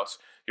powerhouse,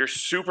 you're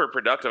super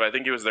productive. I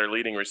think he was their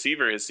leading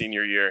receiver his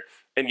senior year,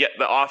 and yet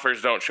the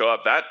offers don't show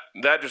up.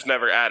 That just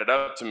never added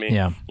up to me.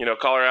 Yeah.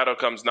 Colorado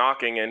comes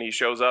knocking and he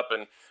shows up,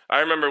 and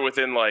I remember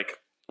within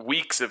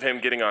weeks of him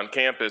getting on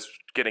campus,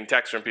 getting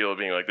texts from people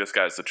being like, "This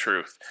guy's the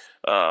truth.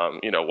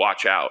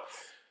 Watch out."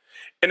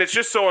 And it's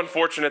just so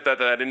unfortunate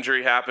that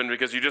injury happened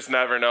because you just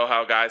never know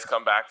how guys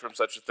come back from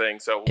such a thing.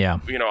 So,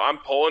 I'm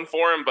pulling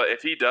for him, but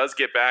if he does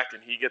get back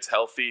and he gets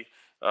healthy,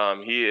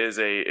 he is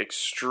a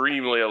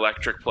extremely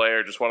electric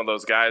player, just one of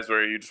those guys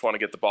where you just want to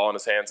get the ball in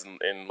his hands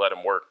and let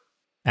him work.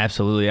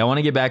 Absolutely. I want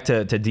to get back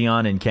to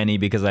Deion and Kenny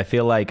because I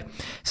feel like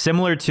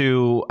similar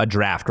to a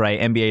draft, right?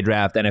 NBA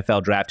draft,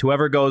 NFL draft,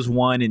 whoever goes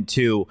 1 and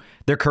 2,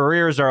 their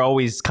careers are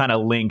always kind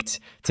of linked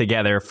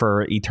together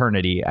for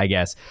eternity, I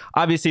guess.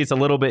 Obviously, it's a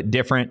little bit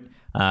different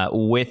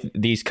with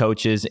these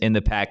coaches in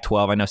the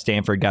Pac-12. I know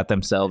Stanford got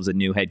themselves a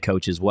new head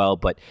coach as well,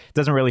 but it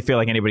doesn't really feel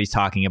like anybody's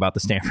talking about the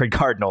Stanford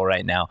Cardinal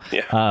right now.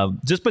 Yeah.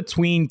 Just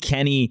between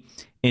Kenny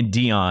and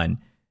Deion,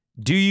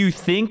 do you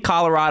think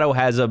Colorado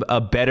has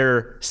a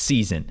better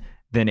season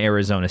than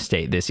Arizona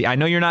State this year? I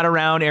know you're not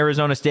around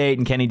Arizona State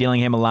and Kenny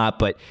Dillingham a lot,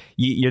 but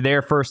you're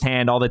there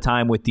firsthand all the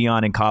time with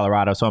Deion in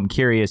Colorado, so I'm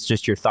curious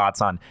just your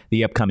thoughts on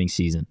the upcoming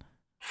season.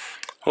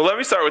 Well, let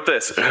me start with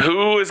this.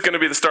 Who is going to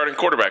be the starting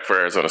quarterback for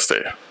Arizona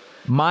State?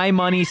 My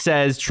money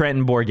says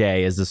Trenton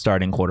Bourguet is the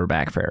starting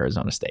quarterback for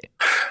Arizona State.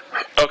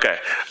 Okay.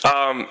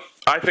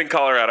 I think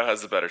Colorado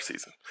has the better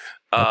season.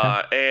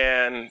 Okay.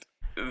 And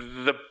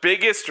the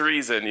biggest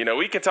reason,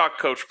 we can talk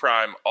Coach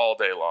Prime all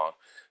day long.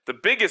 The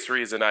biggest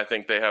reason I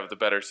think they have the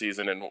better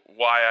season and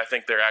why I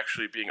think they're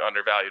actually being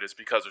undervalued is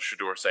because of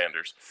Shedeur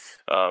Sanders.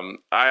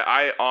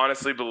 I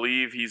honestly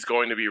believe he's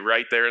going to be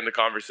right there in the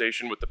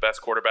conversation with the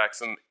best quarterbacks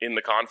in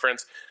the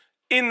conference.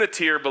 In the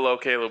tier below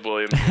Caleb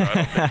Williams. I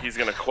don't think he's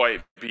going to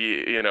quite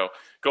be,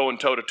 going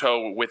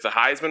toe-to-toe with the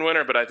Heisman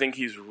winner, but I think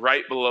he's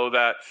right below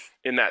that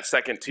in that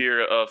second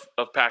tier of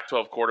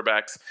Pac-12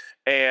 quarterbacks.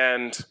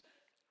 And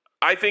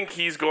I think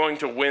he's going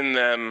to win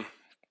them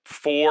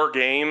 4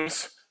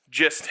 games,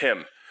 just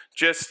him.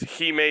 Just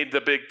he made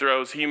the big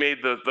throws. He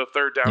made the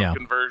third down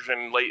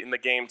conversion late in the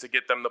game to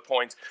get them the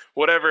points,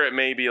 whatever it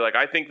may be.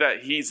 I think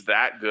that he's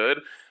that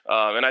good.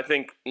 And I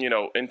think,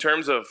 in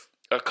terms of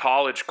a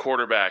college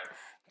quarterback,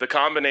 the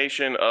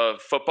combination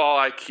of football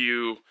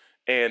IQ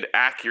and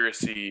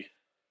accuracy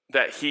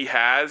that he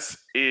has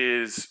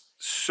is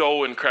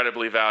so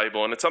incredibly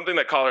valuable. And it's something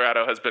that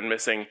Colorado has been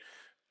missing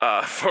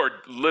for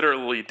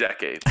literally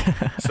decades.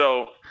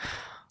 So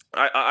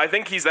I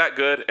think he's that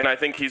good, and I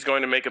think he's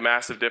going to make a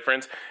massive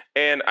difference.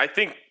 And I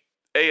think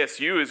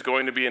ASU is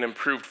going to be an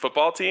improved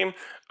football team.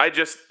 I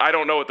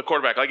don't know what the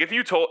quarterback, if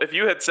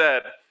you had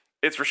said,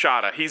 it's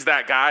Rashada, he's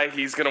that guy,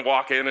 he's going to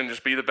walk in and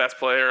just be the best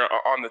player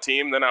on the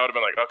team, then I would have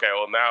been like, okay,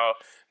 well,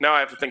 now I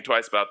have to think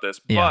twice about this.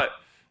 Yeah.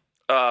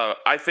 But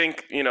I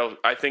think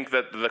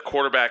that the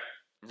quarterback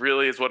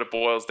really is what it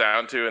boils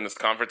down to in this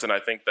conference, and I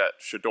think that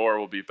Shedeur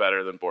will be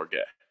better than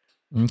Bourguet.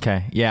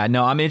 Okay. Yeah,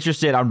 no, I'm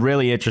interested. I'm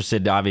really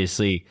interested,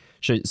 obviously,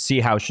 to see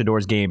how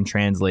Shedeur's game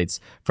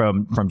translates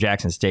from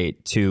Jackson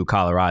State to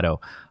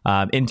Colorado.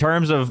 In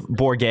terms of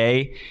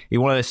Bourguet, he's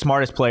one of the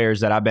smartest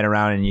players that I've been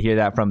around, and you hear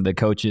that from the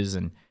coaches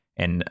and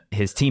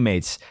his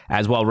teammates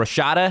as well.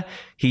 Rashada,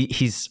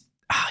 he's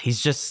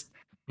just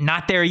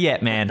not there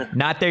yet, man.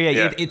 Not there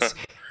yet. Yeah.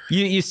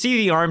 You see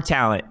the arm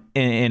talent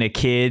in a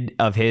kid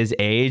of his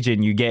age,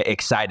 and you get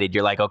excited.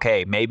 You're like,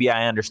 okay, maybe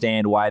I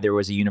understand why there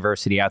was a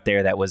university out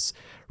there that was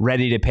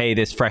ready to pay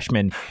this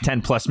freshman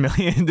 $10+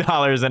 million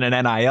in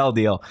an NIL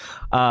deal.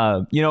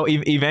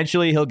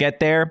 Eventually he'll get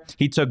there.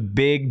 He took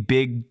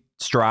big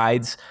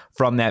strides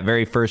from that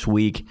very first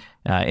week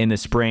in the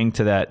spring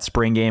to that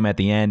spring game at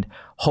the end.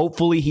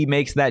 Hopefully he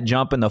makes that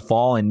jump in the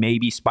fall and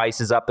maybe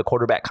spices up the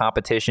quarterback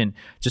competition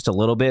just a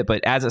little bit.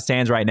 But as it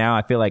stands right now,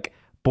 I feel like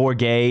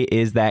Bourguet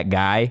is that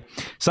guy.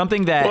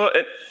 Something that... Well,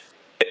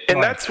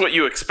 and that's what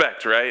you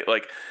expect, right?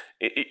 Like,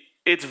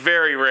 it's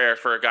very rare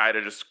for a guy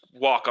to just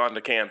walk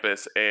onto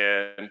campus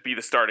and be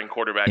the starting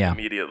quarterback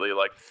immediately.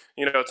 Like,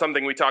 it's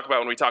something we talk about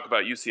when we talk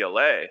about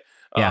UCLA,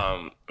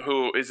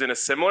 who is in a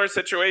similar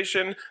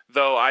situation,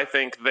 though I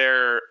think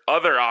their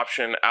other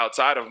option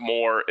outside of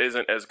Moore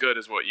isn't as good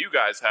as what you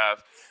guys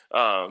have.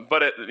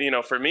 But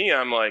for me,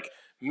 I'm like,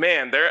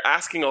 man, they're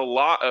asking a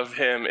lot of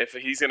him if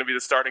he's going to be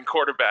the starting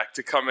quarterback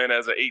to come in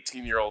as an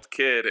 18-year-old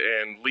kid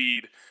and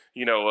lead,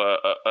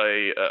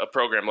 a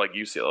program like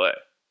UCLA.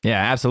 Yeah,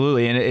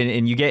 absolutely.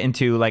 And you get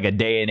into like a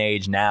day and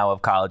age now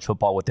of college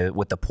football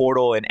with the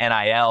portal and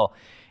NIL.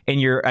 And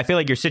I feel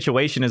like your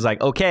situation is like,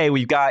 okay,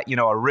 we've got,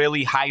 a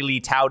really highly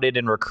touted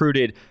and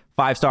recruited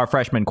 5-star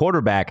freshman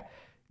quarterback.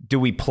 Do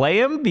we play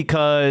him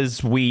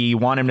because we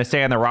want him to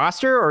stay on the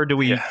roster, or do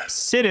we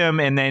sit him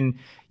and then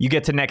you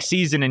get to next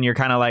season and you're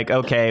kind of like,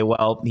 okay,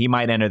 well, he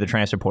might enter the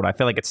transfer portal? I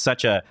feel like it's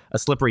such a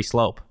slippery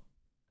slope.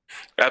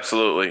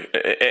 Absolutely.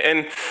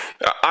 And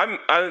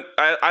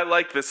I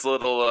like this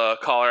little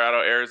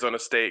Colorado Arizona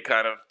State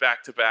kind of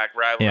back-to-back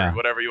rivalry,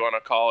 whatever you want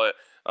to call it,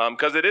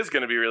 because it is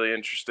going to be really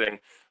interesting.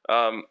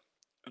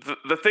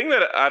 The thing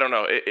that I don't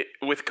know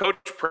with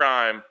Coach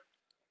Prime,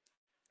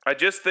 I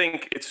just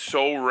think it's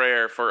so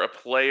rare for a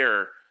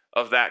player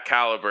of that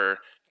caliber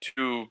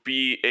to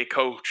be a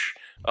coach,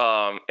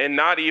 and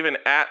not even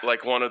at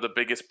like one of the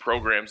biggest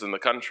programs in the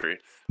country.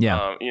 Yeah.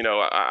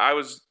 I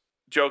was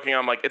joking.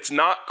 I'm like, it's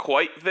not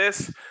quite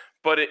this,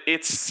 but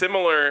it's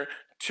similar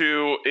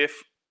to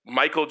if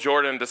Michael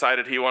Jordan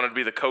decided he wanted to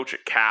be the coach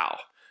at Cal.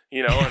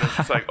 And it's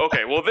just like,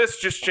 okay, well, this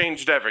just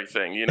changed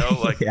everything,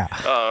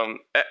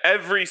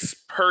 every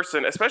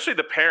person, especially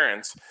the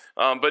parents,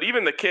 but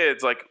even the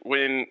kids, like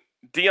when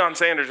Deion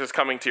Sanders is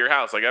coming to your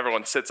house, like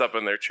everyone sits up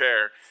in their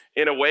chair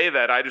in a way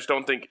that I just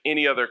don't think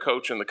any other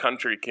coach in the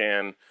country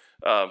can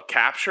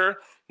capture.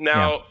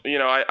 Now,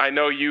 I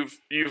know you've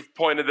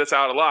pointed this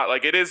out a lot.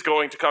 Like, it is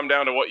going to come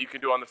down to what you can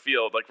do on the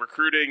field. Like,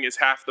 recruiting is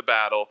half the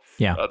battle.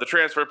 Yeah. The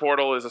transfer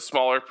portal is a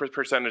smaller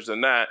percentage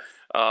than that.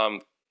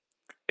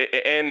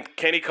 And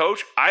can he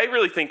coach? I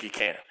really think he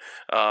can.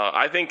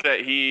 I think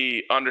that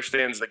he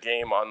understands the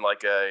game on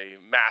like a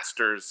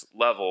master's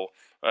level,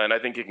 and I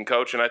think he can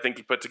coach, and I think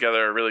he put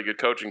together a really good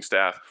coaching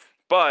staff.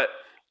 But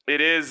it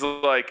is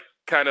like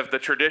kind of the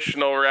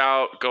traditional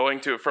route, going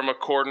to from a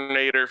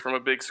coordinator from a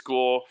big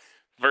school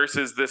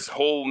versus this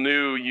whole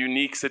new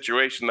unique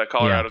situation that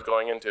Colorado's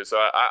going into. So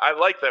I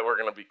like that we're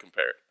going to be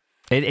compared.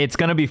 It's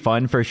going to be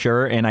fun for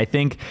sure. And I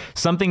think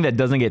something that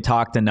doesn't get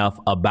talked enough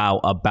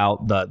about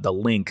the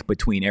link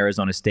between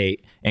Arizona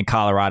State and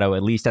Colorado,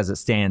 at least as it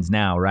stands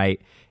now, right,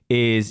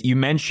 is you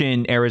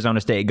mentioned Arizona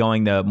State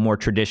going the more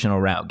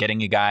traditional route,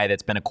 getting a guy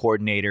that's been a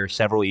coordinator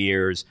several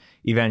years,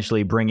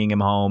 eventually bringing him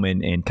home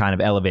and kind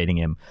of elevating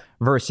him,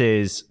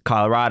 versus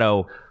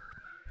Colorado.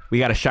 We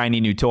got a shiny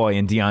new toy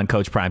in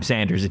Coach Prime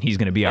Sanders, and he's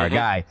going to be our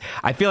guy.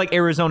 I feel like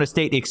Arizona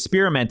State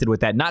experimented with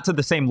that, not to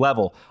the same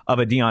level of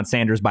a Deion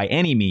Sanders by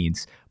any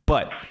means,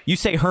 but you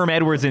say Herm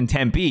Edwards in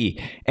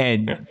Tempe,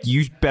 and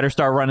you better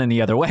start running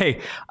the other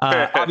way.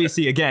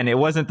 Obviously, again, it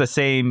wasn't the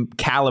same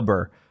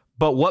caliber,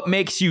 but what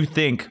makes you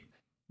think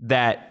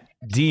that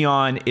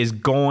Deion is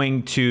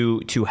going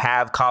to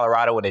have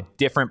Colorado in a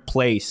different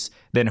place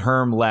than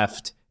Herm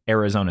left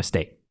Arizona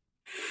State?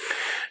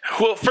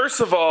 Well,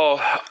 first of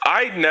all,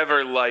 I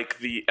never like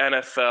the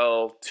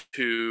NFL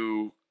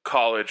to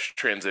college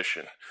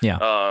transition. Yeah.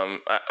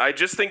 I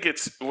just think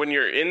it's when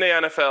you're in the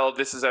NFL,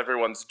 this is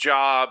everyone's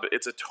job.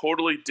 It's a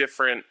totally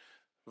different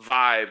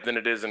vibe than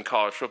it is in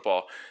college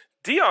football.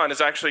 Deion is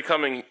actually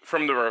coming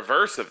from the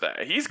reverse of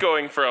that. He's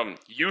going from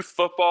youth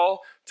football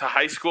to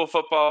high school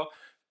football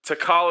to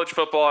college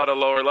football at a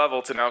lower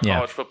level to now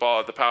college football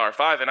at the Power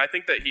Five. And I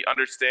think that he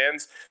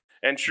understands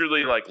and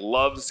truly like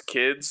loves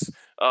kids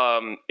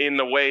in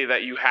the way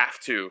that you have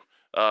to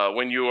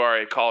when you are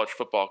a college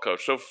football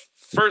coach. So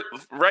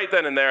right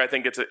then and there, I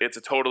think it's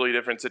a totally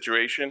different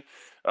situation.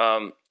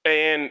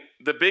 And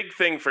the big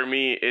thing for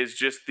me is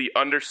just the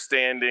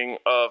understanding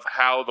of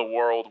how the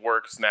world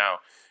works now.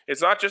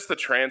 It's not just the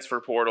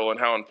transfer portal and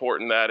how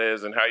important that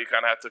is and how you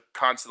kind of have to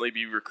constantly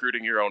be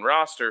recruiting your own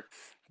roster,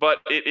 but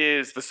it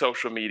is the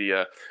social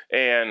media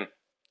and,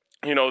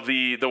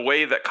 the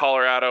way that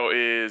Colorado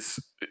is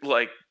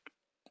like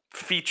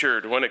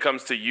featured when it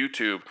comes to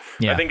YouTube.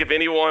 I think if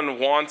anyone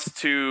wants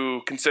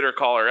to consider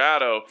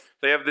Colorado,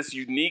 they have this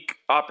unique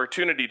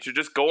opportunity to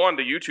just go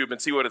onto YouTube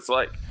and see what it's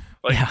like.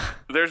 Like,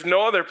 there's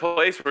no other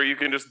place where you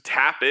can just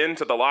tap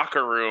into the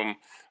locker room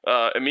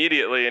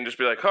immediately and just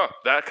be like,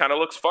 that kind of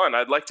looks fun.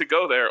 I'd like to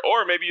go there.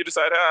 Or maybe you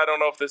decide, I don't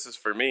know if this is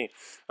for me.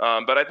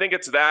 But I think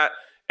it's that.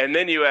 And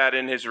then you add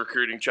in his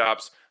recruiting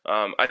chops.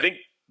 I think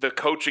the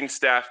coaching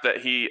staff that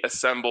he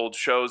assembled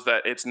shows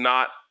that it's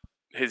not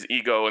his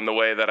ego in the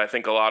way that I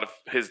think a lot of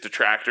his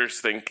detractors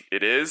think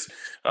it is.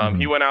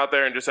 He went out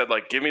there and just said,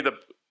 like, give me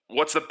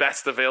what's the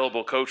best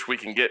available coach we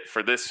can get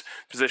for this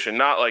position?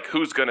 Not like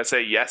who's going to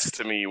say yes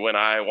to me when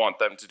I want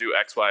them to do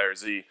X, Y, or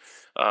Z.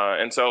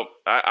 And so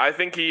I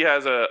think he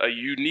has a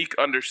unique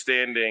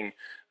understanding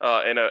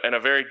and a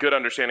very good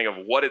understanding of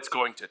what it's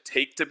going to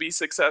take to be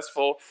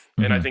successful.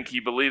 And I think he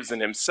believes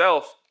in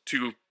himself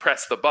to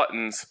press the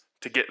buttons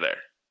to get there.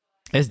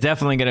 It's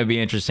definitely going to be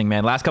interesting,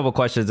 man. Last couple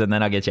questions, and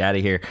then I'll get you out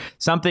of here.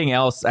 Something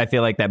else I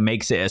feel like that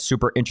makes it a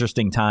super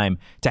interesting time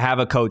to have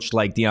a coach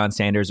like Deion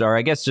Sanders, or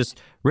I guess just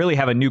really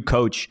have a new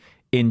coach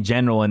in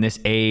general in this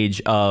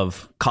age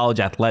of college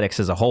athletics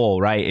as a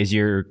whole, right? Is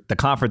the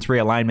conference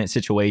realignment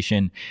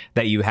situation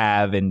that you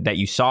have and that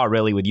you saw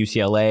really with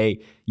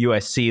UCLA,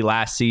 USC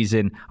last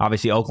season,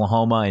 obviously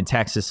Oklahoma and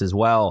Texas as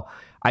well.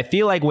 I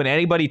feel like when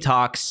anybody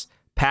talks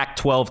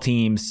Pac-12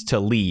 teams to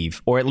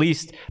leave, or at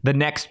least the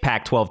next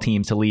Pac-12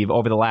 teams to leave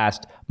over the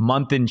last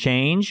month and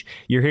change,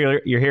 you're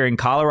hearing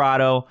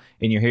Colorado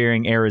and you're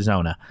hearing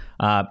Arizona.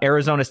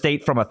 Arizona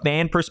State, from a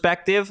fan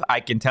perspective,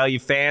 I can tell you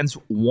fans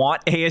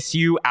want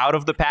ASU out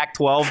of the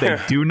Pac-12.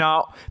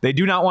 They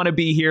do not want to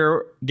be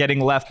here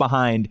getting left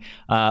behind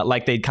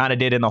like they kind of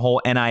did in the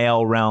whole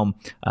NIL realm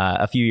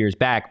a few years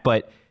back.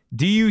 But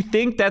do you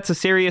think that's a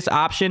serious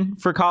option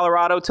for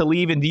Colorado to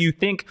leave? And do you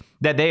think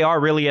that they are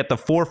really at the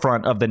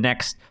forefront of the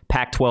next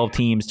Pac-12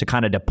 teams to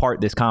kind of depart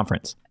this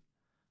conference?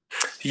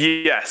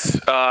 Yes,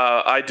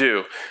 I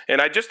do. And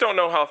I just don't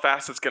know how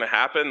fast it's going to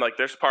happen. Like,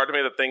 there's part of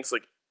me that thinks,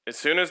 like, as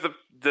soon as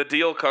the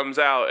deal comes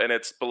out and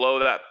it's below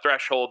that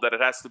threshold that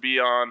it has to be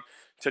on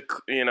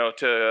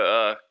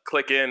to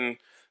click in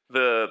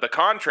the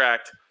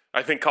contract,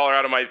 I think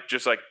Colorado might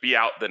just like be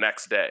out the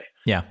next day.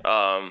 Yeah.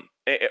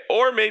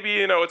 Or maybe,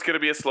 it's going to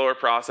be a slower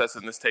process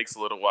and this takes a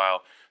little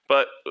while.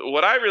 But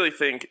what I really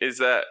think is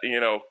that,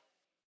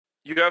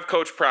 you have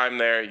Coach Prime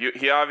there.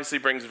 He obviously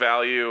brings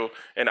value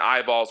and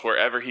eyeballs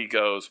wherever he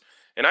goes.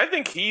 And I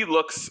think he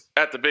looks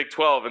at the Big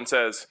 12 and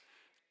says,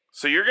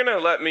 so you're going to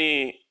let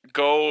me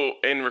go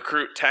and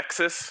recruit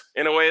Texas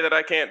in a way that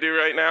I can't do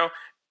right now?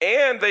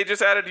 And they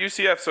just added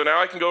UCF, so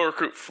now I can go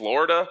recruit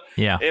Florida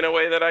in a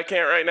way that I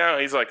can't right now.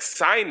 He's like,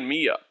 sign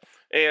me up.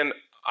 And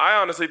I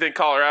honestly think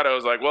Colorado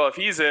is like, well, if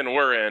he's in,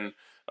 we're in.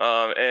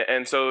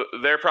 And so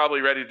they're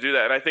probably ready to do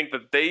that. And I think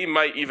that they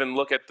might even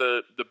look at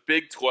the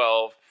Big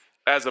 12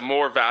 as a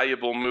more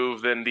valuable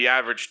move than the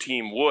average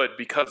team would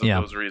because of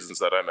those reasons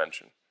that I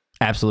mentioned.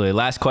 Absolutely.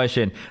 Last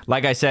question.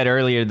 Like I said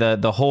earlier,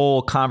 the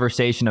whole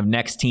conversation of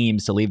next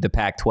teams to leave the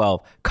Pac-12,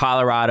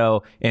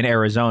 Colorado and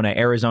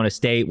Arizona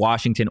State,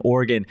 Washington,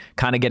 Oregon,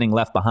 kind of getting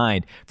left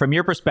behind. From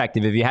your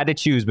perspective, if you had to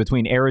choose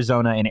between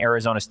Arizona and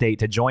Arizona State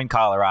to join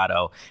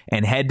Colorado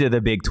and head to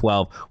the Big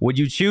 12, would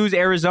you choose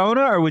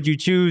Arizona or would you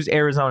choose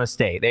Arizona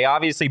State? They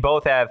obviously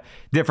both have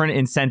different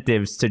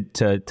incentives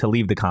to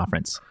leave the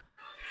conference.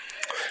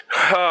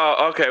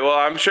 Okay, well,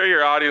 I'm sure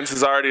your audience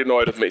is already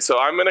annoyed with me, so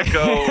I'm going to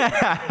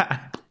go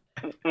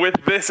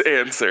with this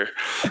answer,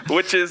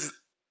 which is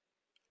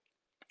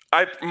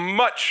I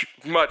much,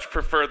 much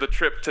prefer the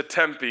trip to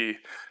Tempe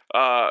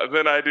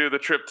than I do the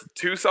trip to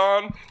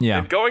Tucson. Yeah.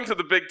 And going to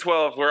the Big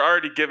 12, we're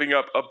already giving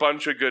up a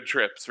bunch of good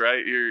trips,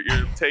 right? You're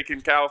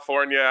taking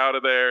California out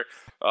of there,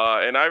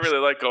 and I really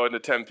like going to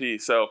Tempe,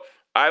 so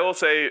I will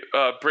say,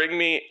 bring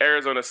me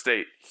Arizona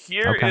State.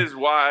 Here is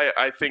why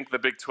I think the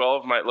Big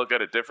 12 might look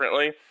at it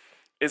differently,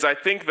 is I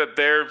think that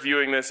they're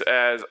viewing this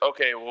as,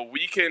 okay, well,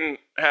 we can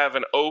have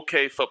an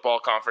okay football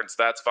conference.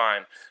 That's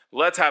fine.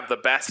 Let's have the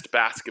best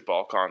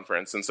basketball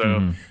conference. And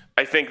so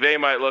I think they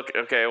might look,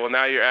 okay, well,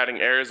 now you're adding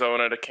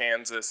Arizona to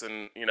Kansas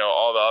and,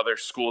 all the other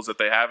schools that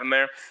they have in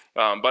there.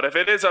 But if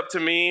it is up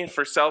to me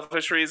for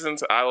selfish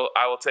reasons, I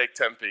will take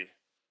Tempe.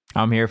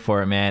 I'm here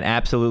for it, man.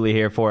 Absolutely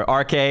here for it.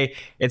 RK,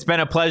 it's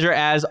been a pleasure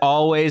as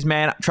always,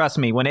 man. Trust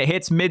me, when it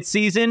hits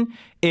midseason,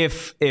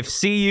 if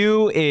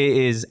CU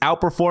is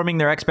outperforming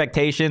their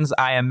expectations,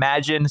 I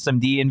imagine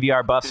some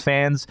DNVR Buffs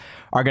fans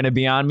are going to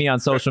be on me on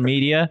social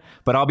media,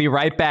 but I'll be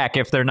right back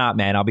if they're not,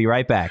 man. I'll be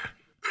right back.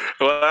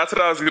 Well, that's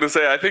what I was going to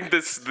say. I think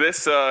this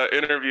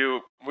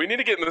interview, we need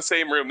to get in the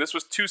same room. This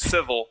was too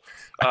civil.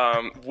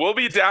 We'll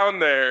be down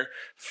there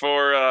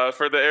for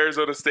the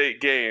Arizona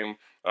State game.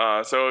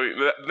 So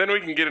then we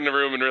can get in the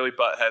room and really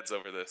butt heads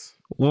over this.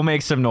 We'll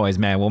make some noise,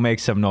 man. We'll make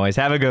some noise.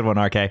 Have a good one,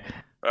 RK. All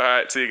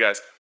right. See you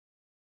guys.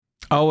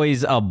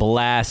 Always a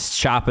blast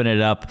chopping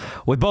it up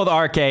with both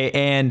RK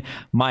and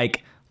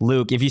Mike.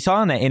 Luke, if you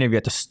saw in that interview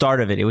at the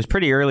start of it, it was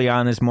pretty early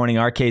on this morning.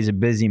 RK's a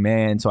busy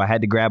man, so I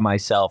had to grab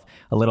myself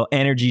a little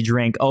energy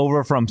drink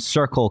over from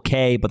Circle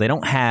K, but they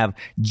don't have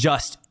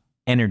just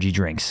energy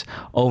drinks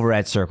over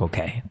at Circle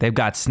K. They've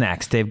got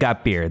snacks. They've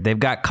got beer. They've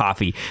got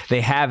coffee.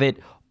 They have it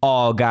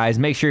all, guys.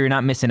 Make sure you're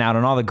not missing out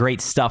on all the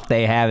great stuff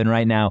they have. And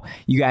right now,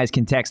 you guys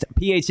can text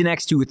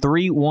PHNX to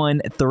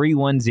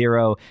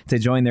 31310 to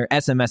join their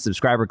SMS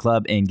subscriber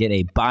club and get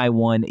a buy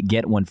one,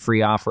 get one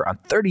free offer on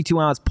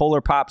 32-ounce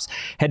Polar Pops.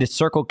 Head to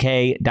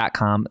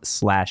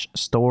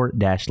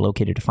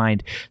CircleK.com/store-located to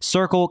find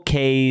Circle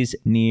K's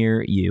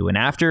near you. And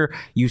after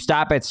you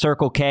stop at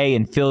Circle K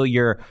and fill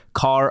your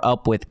car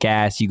up with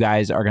gas, you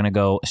guys are going to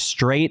go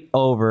straight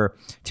over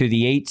to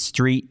the 8th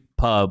Street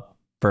Pub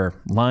for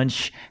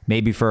lunch,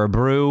 maybe for a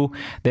brew.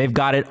 They've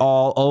got it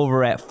all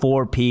over at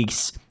Four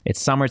Peaks. It's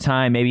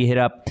summertime. Maybe hit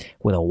up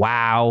with a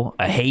wow,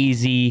 a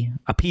hazy,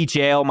 a peach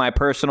ale, my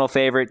personal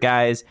favorite,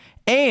 guys.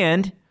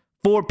 And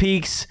Four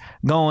Peaks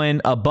going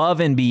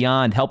above and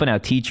beyond, helping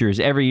out teachers.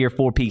 Every year,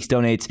 Four Peaks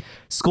donates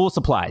school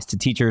supplies to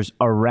teachers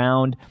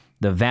around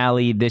the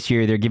Valley. This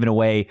year, they're giving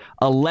away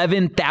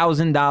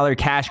 $11,000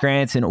 cash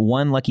grants, and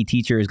one lucky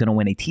teacher is going to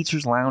win a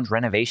teacher's lounge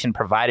renovation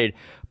provided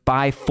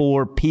by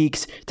Four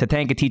Peaks. To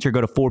thank a teacher,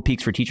 go to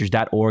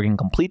fourpeaksforteachers.org and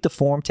complete the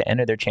form to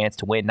enter their chance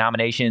to win.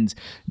 Nominations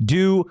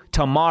due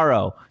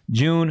tomorrow,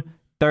 June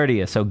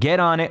 30th. So get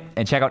on it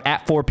and check out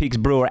at Four Peaks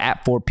Brew or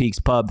at Four Peaks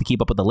Pub to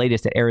keep up with the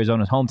latest at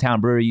Arizona's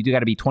hometown brewery. You do got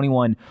to be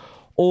 21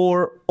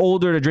 or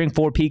older to drink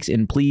Four Peaks,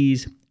 and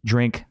please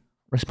drink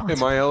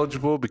responsibly. Am I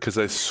eligible because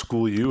I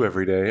school you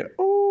every day?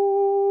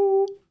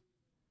 Oh.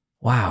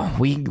 Wow,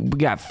 we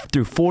got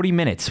through 40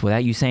 minutes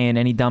without you saying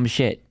any dumb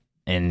shit.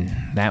 And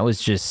that was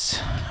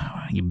just,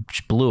 you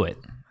blew it.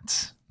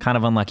 It's kind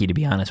of unlucky, to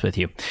be honest with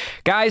you.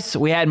 Guys,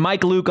 we had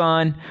Mike Luke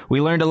on. We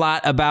learned a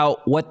lot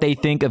about what they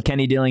think of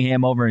Kenny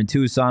Dillingham over in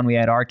Tucson. We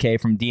had RK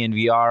from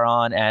DNVR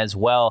on as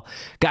well.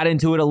 Got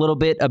into it a little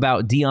bit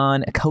about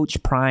Dion,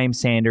 Coach Prime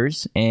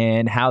Sanders,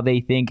 and how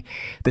they think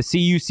the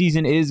CU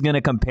season is going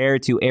to compare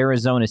to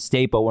Arizona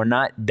State, but we're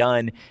not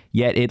done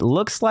yet. It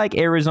looks like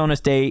Arizona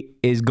State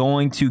is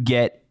going to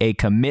get a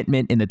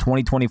commitment in the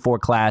 2024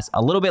 class.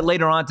 A little bit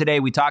later on today,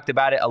 we talked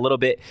about it a little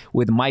bit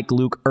with Mike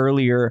Luke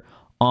earlier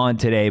on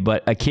today,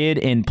 but a kid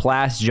in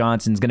Plas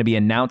Johnson is going to be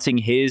announcing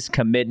his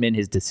commitment,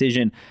 his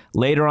decision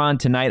later on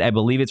tonight. I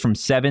believe it's from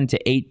 7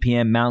 to 8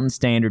 p.m. Mountain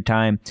Standard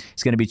Time.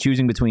 He's going to be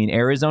choosing between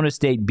Arizona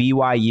State,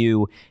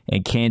 BYU,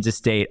 and Kansas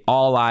State.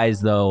 All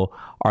eyes, though,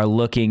 are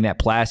looking that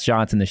Plas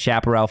Johnson, the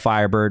Chaparral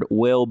Firebird,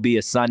 will be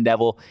a Sun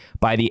Devil.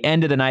 By the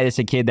end of the night, it's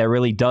a kid that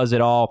really does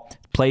it all,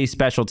 plays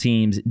special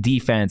teams,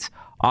 defense,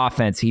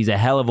 offense. He's a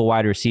hell of a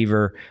wide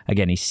receiver.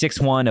 Again, he's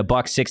 6'1",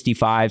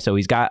 $165, so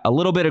he's got a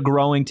little bit of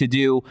growing to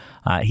do.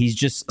 He's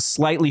just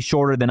slightly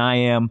shorter than I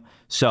am.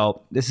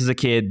 So this is a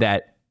kid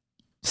that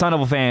Sun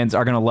Devil fans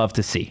are going to love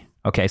to see.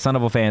 Okay, Sun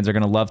Devil fans are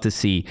going to love to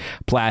see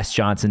Plas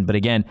Johnson. But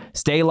again,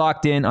 stay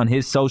locked in on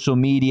his social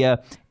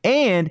media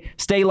and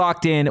stay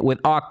locked in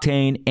with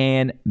Octane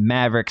and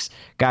Mavericks.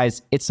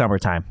 Guys, it's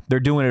summertime. They're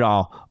doing it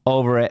all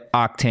over at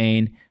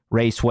Octane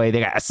Raceway. They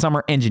got a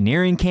summer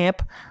engineering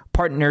camp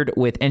partnered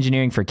with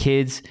Engineering for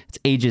Kids. It's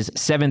ages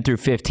 7 through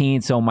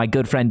 15. So my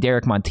good friend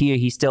Derek Montilla,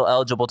 he's still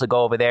eligible to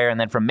go over there. And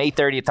then from May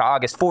 30th to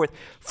August 4th,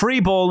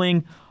 free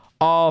bowling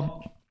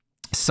all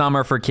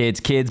summer for kids.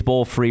 Kids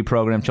Bowl free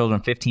program.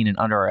 Children 15 and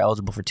under are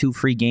eligible for 2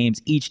 free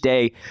games each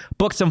day.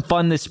 Book some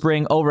fun this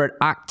spring over at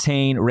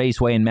Octane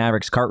Raceway and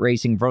Mavericks. Kart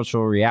racing,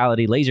 virtual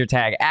reality, laser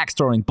tag, axe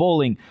throwing,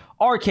 bowling,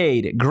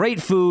 arcade,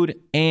 great food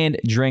and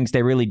drinks.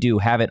 They really do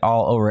have it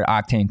all over at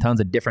Octane. Tons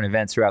of different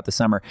events throughout the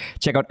summer.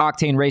 Check out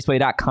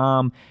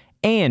octaneraceway.com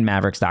and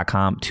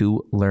Mavericks.com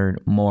to learn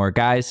more.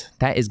 Guys,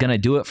 that is going to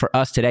do it for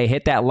us today.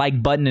 Hit that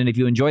like button, and if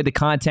you enjoyed the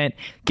content,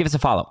 give us a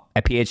follow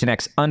at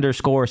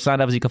PHNX_Sun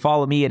Devils. You can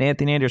follow me at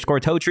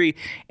Anthony_Totri,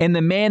 and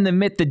the man, the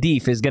myth, the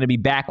Deef is going to be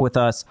back with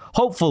us,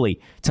 hopefully,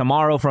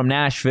 tomorrow from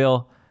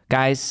Nashville.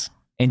 Guys,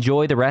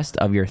 enjoy the rest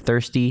of your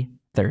Thirsty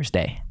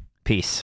Thursday. Peace.